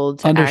unfold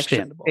to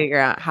actually figure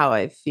out how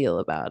I feel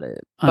about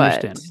it.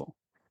 Understandable.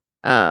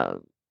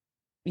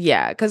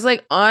 Yeah, because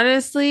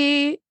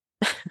honestly,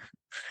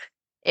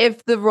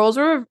 if the roles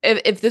were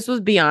if this was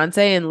Beyonce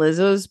and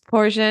Lizzo's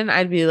portion,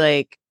 I'd be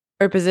like,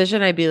 or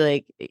position, I'd be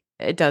like,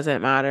 it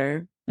doesn't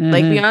matter. Mm-hmm.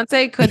 Like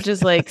Beyonce could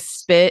just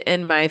spit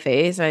in my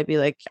face. I'd be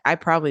like, I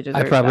probably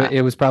deserve that.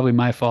 It was probably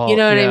my fault. You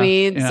know what I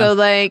mean? Yeah.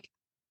 So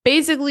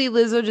basically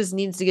Lizzo just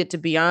needs to get to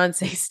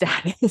Beyonce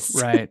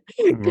status. Right.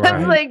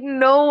 Because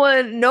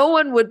no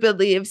one would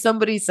believe, if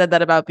somebody said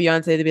that about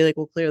Beyonce, they'd be like,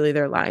 well, clearly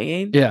they're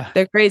lying. Yeah.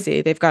 They're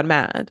crazy. They've gone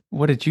mad.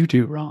 What did you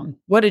do wrong?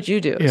 What did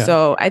you do? Yeah.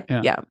 So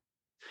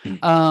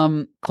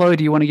Chloe,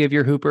 do you want to give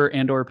your Hooper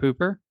and or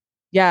Pooper?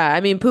 Yeah,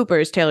 I mean,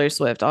 Pooper is Taylor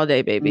Swift all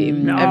day, baby.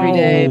 No. Every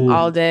day,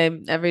 all day,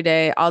 every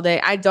day, all day.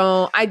 I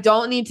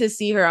don't need to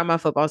see her on my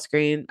football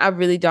screen. I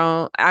really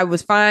don't. I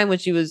was fine when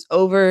she was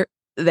over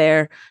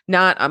there,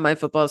 not on my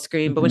football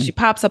screen, but when she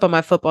pops up on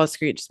my football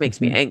screen, it just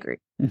makes me angry.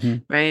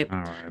 Mm-hmm. Right? All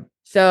right.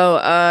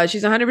 So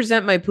she's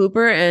 100% my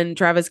pooper, and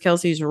Travis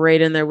Kelce's right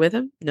in there with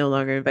him. No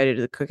longer invited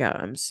to the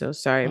cookout. I'm so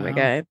sorry, my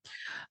guy.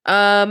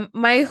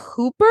 My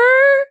hooper.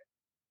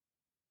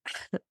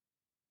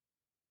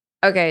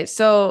 Okay,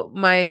 so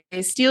my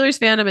Steelers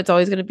fandom, it's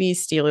always going to be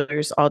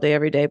Steelers all day,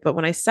 every day. But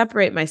when I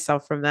separate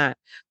myself from that,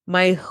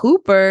 my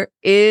hooper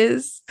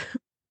is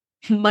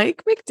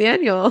Mike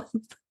McDaniel.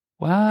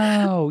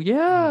 Wow.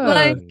 Yeah.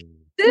 Like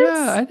this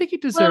I think he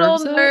little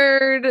deserves it.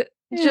 nerd.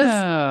 Yeah.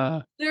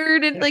 Just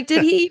nerd. And like,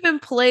 did he even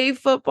play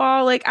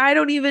football? Like, I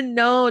don't even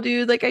know,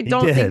 dude. Like, I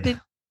don't think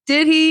that.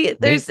 Did he?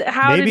 There's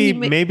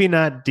maybe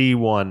not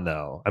D1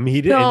 though. I mean,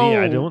 he did.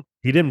 No.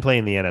 He didn't play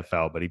in the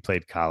NFL, but he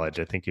played college.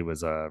 I think he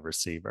was a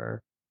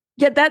receiver.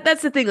 Yeah,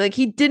 that's the thing. Like,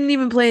 he didn't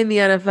even play in the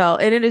NFL,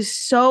 and it is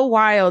so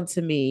wild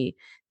to me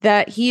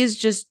that he is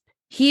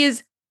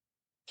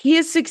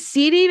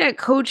succeeding at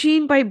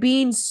coaching by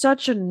being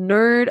such a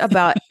nerd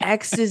about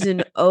X's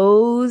and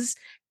O's,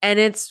 and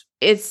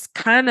it's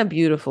kind of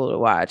beautiful to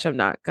watch. I'm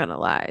not gonna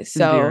lie.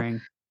 So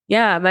endearing.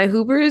 Yeah, my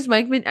hooper is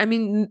Mike. I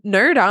mean,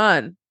 nerd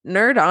on.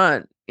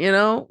 You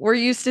know, we're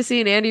used to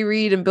seeing Andy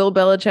Reid and Bill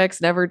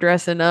Belichick's never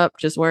dressing up,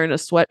 just wearing a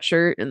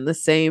sweatshirt and the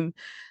same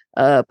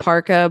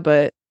parka.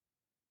 But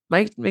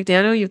Mike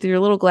McDaniel, you have your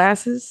little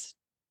glasses.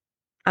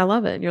 I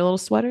love it. And your little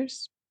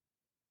sweaters.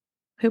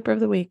 Hooper of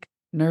the week.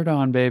 Nerd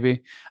on,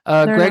 baby.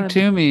 Greg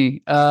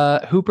Toomey,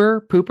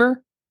 hooper, pooper.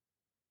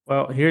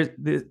 Well, here's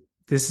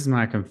this is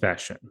my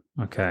confession.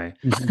 Okay.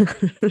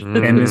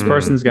 And this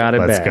person's got it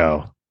bad. Let's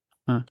go.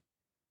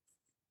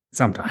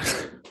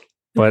 Sometimes.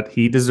 But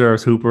he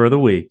deserves Hooper of the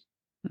Week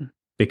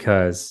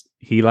because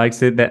he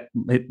likes it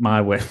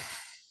my way.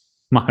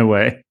 My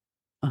way.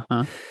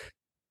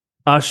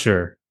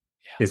 Usher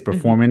is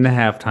performing the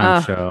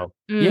halftime show.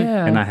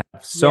 Yeah. And I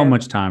have so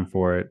much time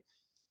for it.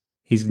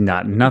 He's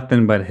got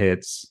nothing but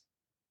hits.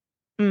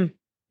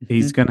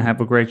 He's going to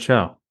have a great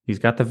show. He's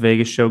got the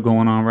Vegas show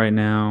going on right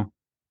now.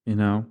 You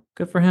know,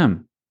 good for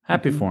him.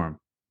 Happy for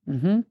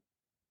him.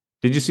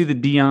 Did you see the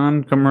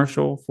Dion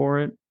commercial for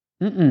it?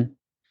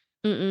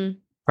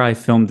 Probably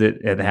filmed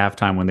it at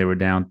halftime when they were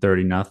down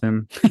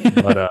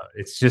 30-0. But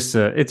it's just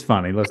it's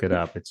funny. Look it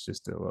up. It's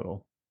just a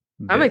little.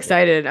 I'm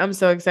excited. I'm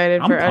so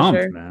excited for pumped,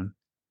 Usher. Man.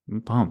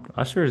 I'm pumped.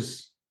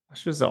 Usher's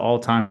the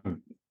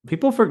all-time.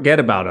 People forget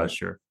about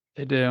Usher.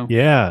 They do.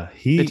 Yeah,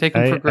 they take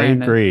him for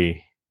granted. I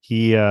agree.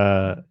 He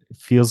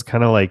feels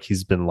kind of like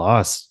he's been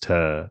lost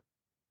to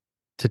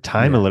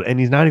time a little, and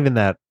he's not even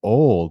that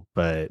old.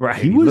 But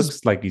he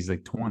looks like he's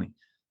like 20.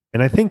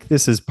 And I think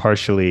this is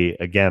partially,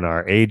 again,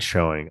 our age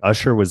showing.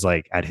 Usher was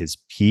like at his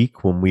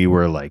peak when we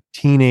were like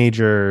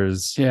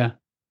teenagers. Yeah.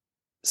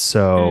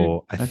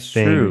 So I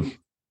think, true.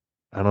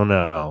 I don't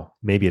know,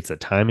 maybe it's a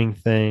timing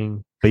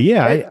thing. But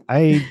yeah,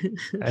 I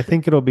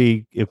think it'll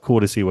be cool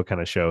to see what kind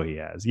of show he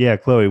has. Yeah,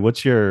 Chloe,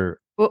 what's your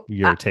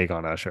take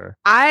on Usher?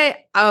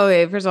 First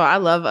of all, I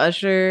love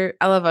Usher.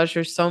 I love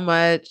Usher so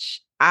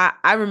much.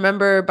 I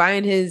remember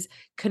buying his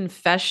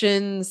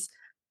Confessions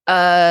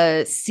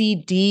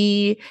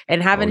CD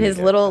and having his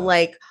little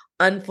like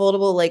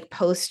unfoldable like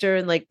poster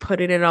and like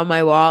putting it on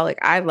my wall. Like,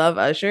 I love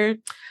Usher.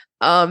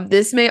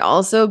 This may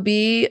also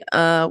be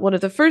one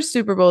of the first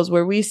Super Bowls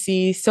where we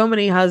see so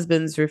many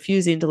husbands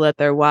refusing to let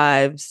their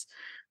wives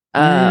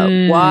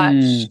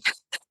watch.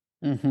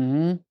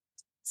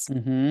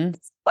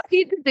 What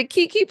he did to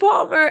Keke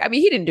Palmer. I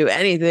mean, he didn't do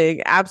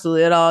anything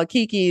absolutely at all.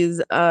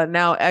 Keke's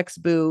now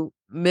ex-boo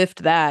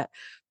miffed that.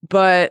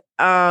 But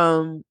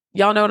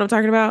y'all know what I'm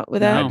talking about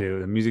with that? I do.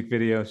 The music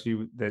video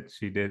she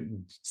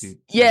did.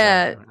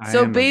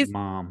 So basically,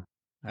 mom.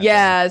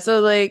 Yeah.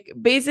 So like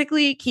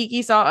basically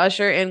Keke saw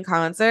Usher in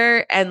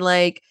concert, and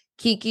like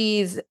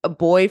Keke's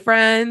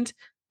boyfriend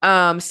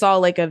saw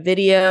like a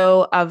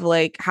video of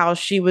like how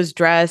she was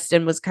dressed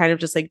and was kind of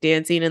just like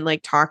dancing and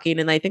like talking.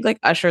 And I think like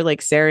Usher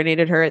like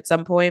serenaded her at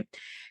some point,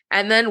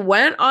 and then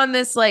went on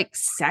this like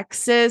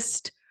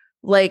sexist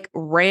like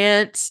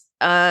rant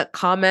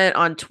comment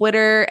on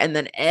Twitter, and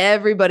then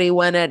everybody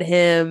went at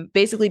him,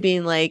 basically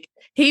being like,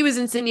 he was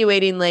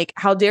insinuating like,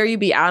 how dare you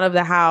be out of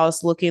the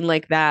house looking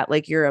like that,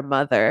 like you're a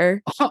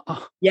mother.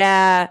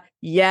 Yeah.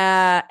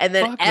 And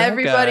then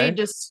everybody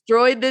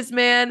destroyed this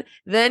man.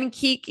 Then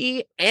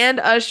Keke and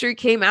Usher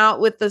came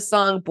out with the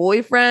song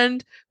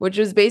Boyfriend, which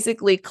was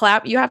basically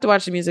you have to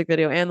watch the music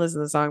video and listen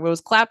to the song, but it was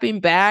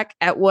clapping back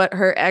at what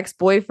her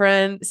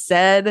ex-boyfriend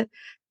said.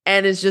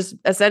 And is just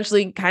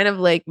essentially kind of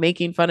like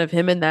making fun of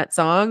him in that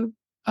song.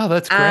 Oh,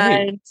 that's great.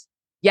 And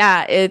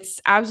yeah, it's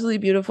absolutely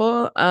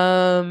beautiful.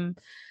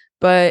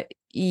 But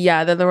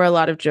yeah, then there were a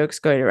lot of jokes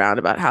going around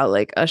about how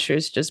like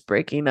Usher's just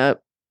breaking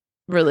up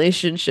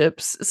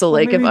relationships. So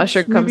like if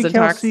Usher comes and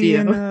talks to you,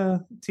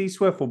 and, T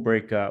Swift will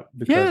break up.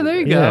 Yeah, there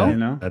you go. You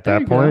know, at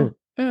that point,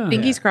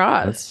 Pinky's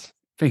crossed.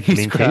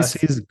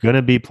 Casey's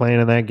gonna be playing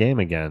in that game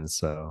again.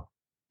 So,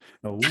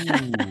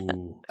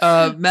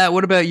 Matt,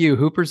 what about you?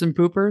 Hoopers and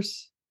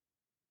poopers?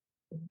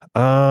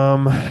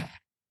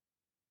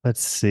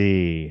 Let's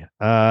see.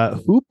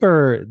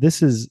 Hooper,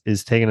 this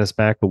is taking us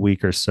back a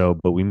week or so,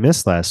 but we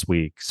missed last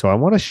week. So I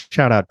want to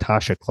shout out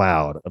Tasha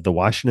Cloud of the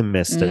Washington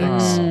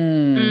Mystics.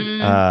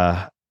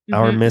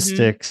 Our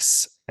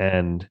Mystics,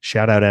 and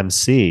shout out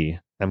MC.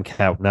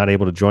 MCAT not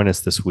able to join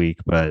us this week,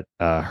 but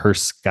her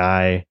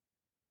Sky,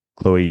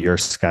 Chloe, your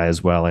Sky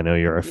as well. I know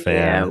you're a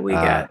fan. Yeah, we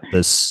got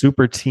the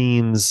super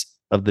teams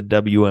of the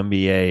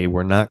WNBA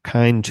were not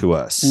kind to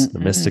us. The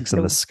Mystics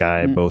and the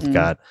Sky both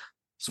got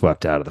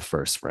swept out of the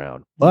first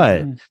round.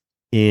 But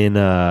in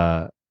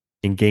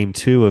game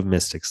 2 of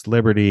Mystics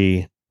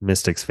Liberty,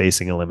 Mystics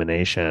facing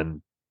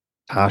elimination,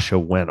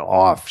 Tasha went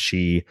off.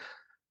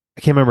 I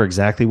can't remember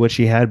exactly what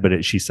she had,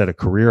 but she set a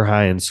career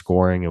high in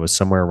scoring. It was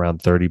somewhere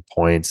around 30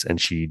 points, and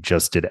she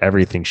just did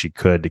everything she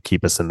could to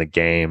keep us in the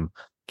game,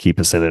 keep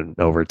us in an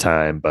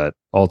overtime. But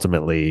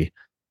ultimately,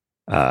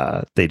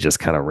 they just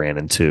kind of ran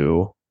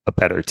into a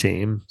better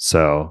team.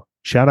 So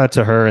shout out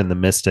to her and the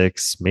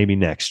Mystics. Maybe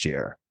next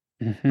year,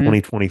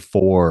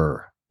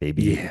 2024,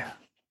 maybe.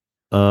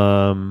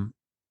 Yeah.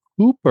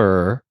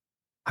 Hooper.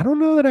 I don't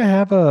know that I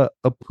have a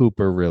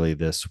pooper really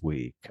this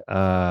week.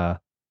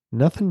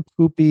 Nothing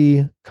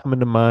poopy coming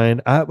to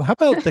mind. How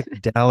about the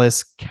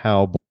Dallas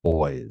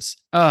Cowboys?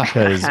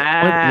 Because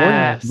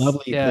one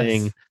lovely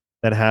thing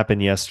that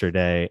happened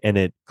yesterday,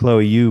 and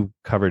Chloe, you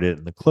covered it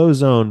in the close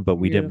zone, but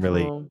we didn't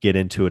really get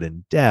into it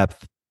in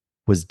depth,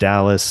 was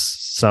Dallas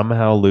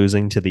somehow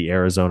losing to the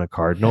Arizona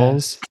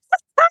Cardinals,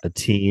 a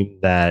team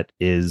that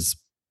is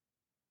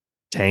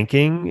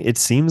tanking, it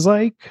seems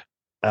like.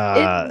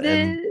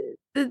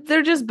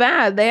 They're just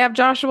bad. They have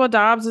Joshua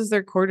Dobbs as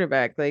their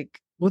quarterback.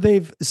 Well,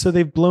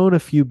 they've blown a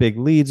few big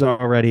leads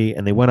already,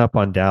 and they went up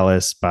on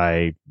Dallas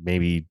by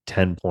maybe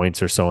 10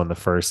 points or so in the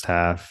first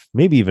half,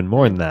 maybe even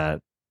more than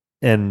that.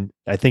 And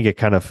I think it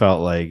kind of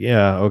felt like,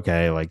 yeah,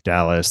 okay, like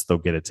Dallas, they'll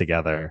get it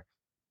together.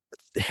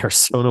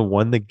 Arizona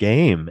won the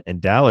game, and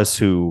Dallas,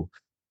 who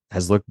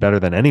has looked better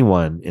than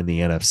anyone in the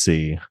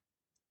NFC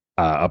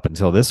up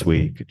until this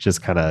week,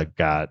 just kind of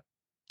got,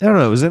 I don't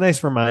know, it was a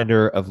nice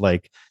reminder of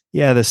like,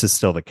 yeah, this is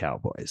still the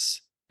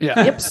Cowboys.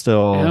 Yeah. Yep.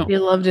 Still you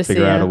love to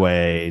figure see out a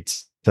way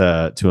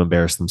to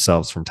embarrass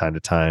themselves from time to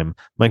time.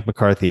 Mike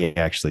McCarthy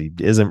actually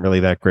isn't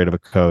really that great of a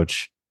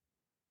coach.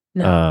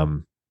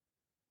 No.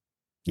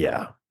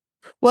 Yeah.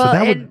 Well,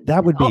 so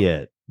that would be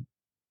it.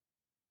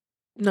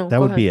 No,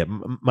 that would be it.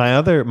 My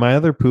other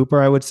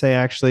pooper, I would say,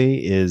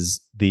 actually,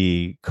 is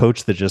the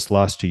coach that just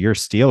lost to your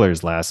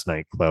Steelers last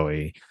night,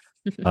 Chloe.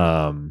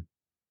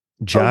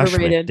 Josh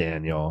Overrated.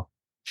 McDaniel.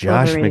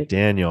 Josh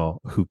McDaniel,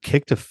 who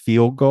kicked a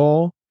field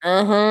goal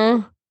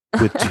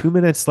with 2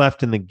 minutes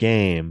left in the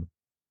game.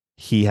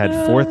 He had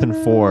 4th and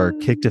 4,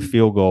 kicked a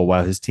field goal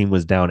while his team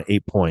was down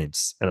 8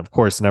 points, and of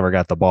course never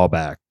got the ball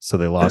back. So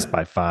they lost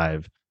by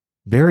 5.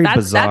 Very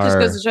bizarre. That just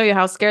goes to show you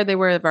how scared they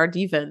were of our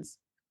defense.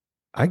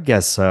 I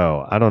guess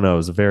so. I don't know. It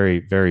was a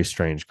very, very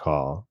strange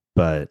call.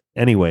 But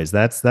anyways,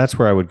 that's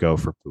where I would go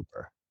for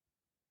pooper.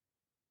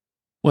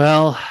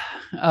 Well,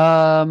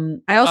 I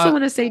also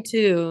want to say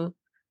too,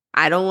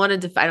 I don't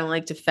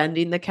like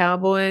defending the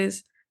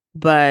Cowboys,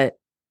 but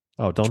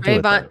don't do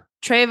it.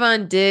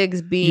 Trayvon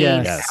Diggs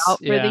being out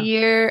for the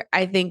year,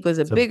 I think was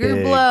a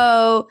bigger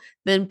blow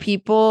than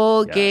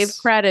people gave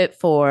credit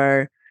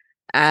for.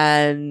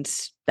 And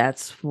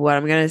that's what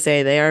I'm going to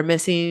say. They are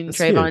missing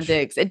Trayvon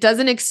Diggs. It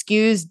doesn't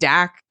excuse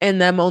Dak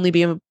and them only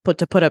being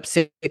put up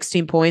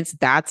 16 points.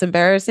 That's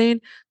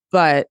embarrassing.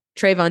 But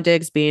Trayvon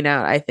Diggs being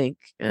out, I think,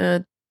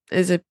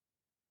 is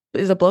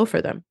a blow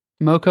for them.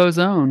 Moco's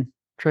own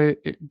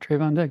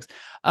Trayvon Diggs.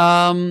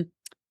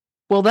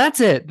 Well, that's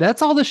it.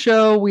 That's all the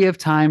show we have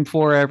time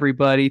for,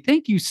 everybody.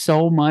 Thank you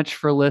so much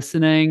for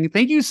listening.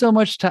 Thank you so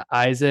much to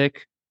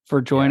Isaac for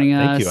joining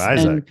us. Thank you,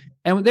 Isaac.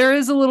 And there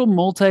is a little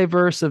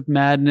multiverse of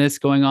madness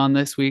going on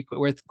this week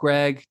with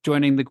Greg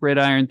joining the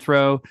Gridiron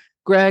Throne.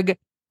 Greg,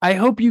 I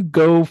hope you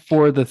go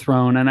for the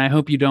throne, and I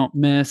hope you don't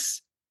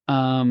miss.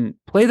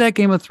 Play that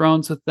Game of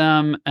Thrones with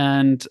them,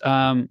 and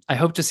I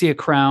hope to see a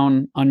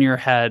crown on your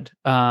head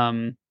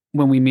when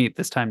we meet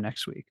this time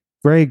next week.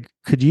 Greg,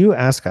 could you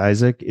ask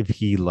Isaac if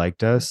he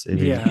liked us? If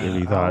he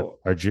thought,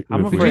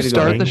 I'm would you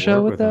start the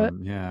show with that?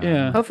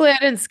 Yeah. Hopefully, I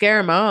didn't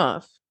scare him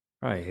off.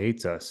 Probably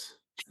hates us.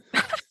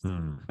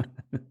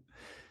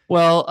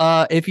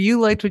 Well, if you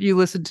liked what you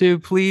listened to,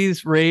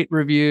 please rate,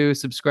 review,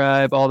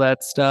 subscribe, all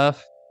that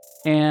stuff.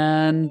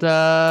 And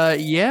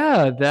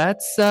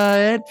that's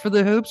it for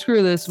the Hoops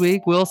Crew this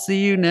week. We'll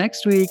see you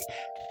next week.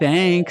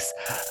 Thanks.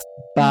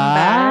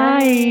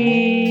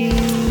 Bye.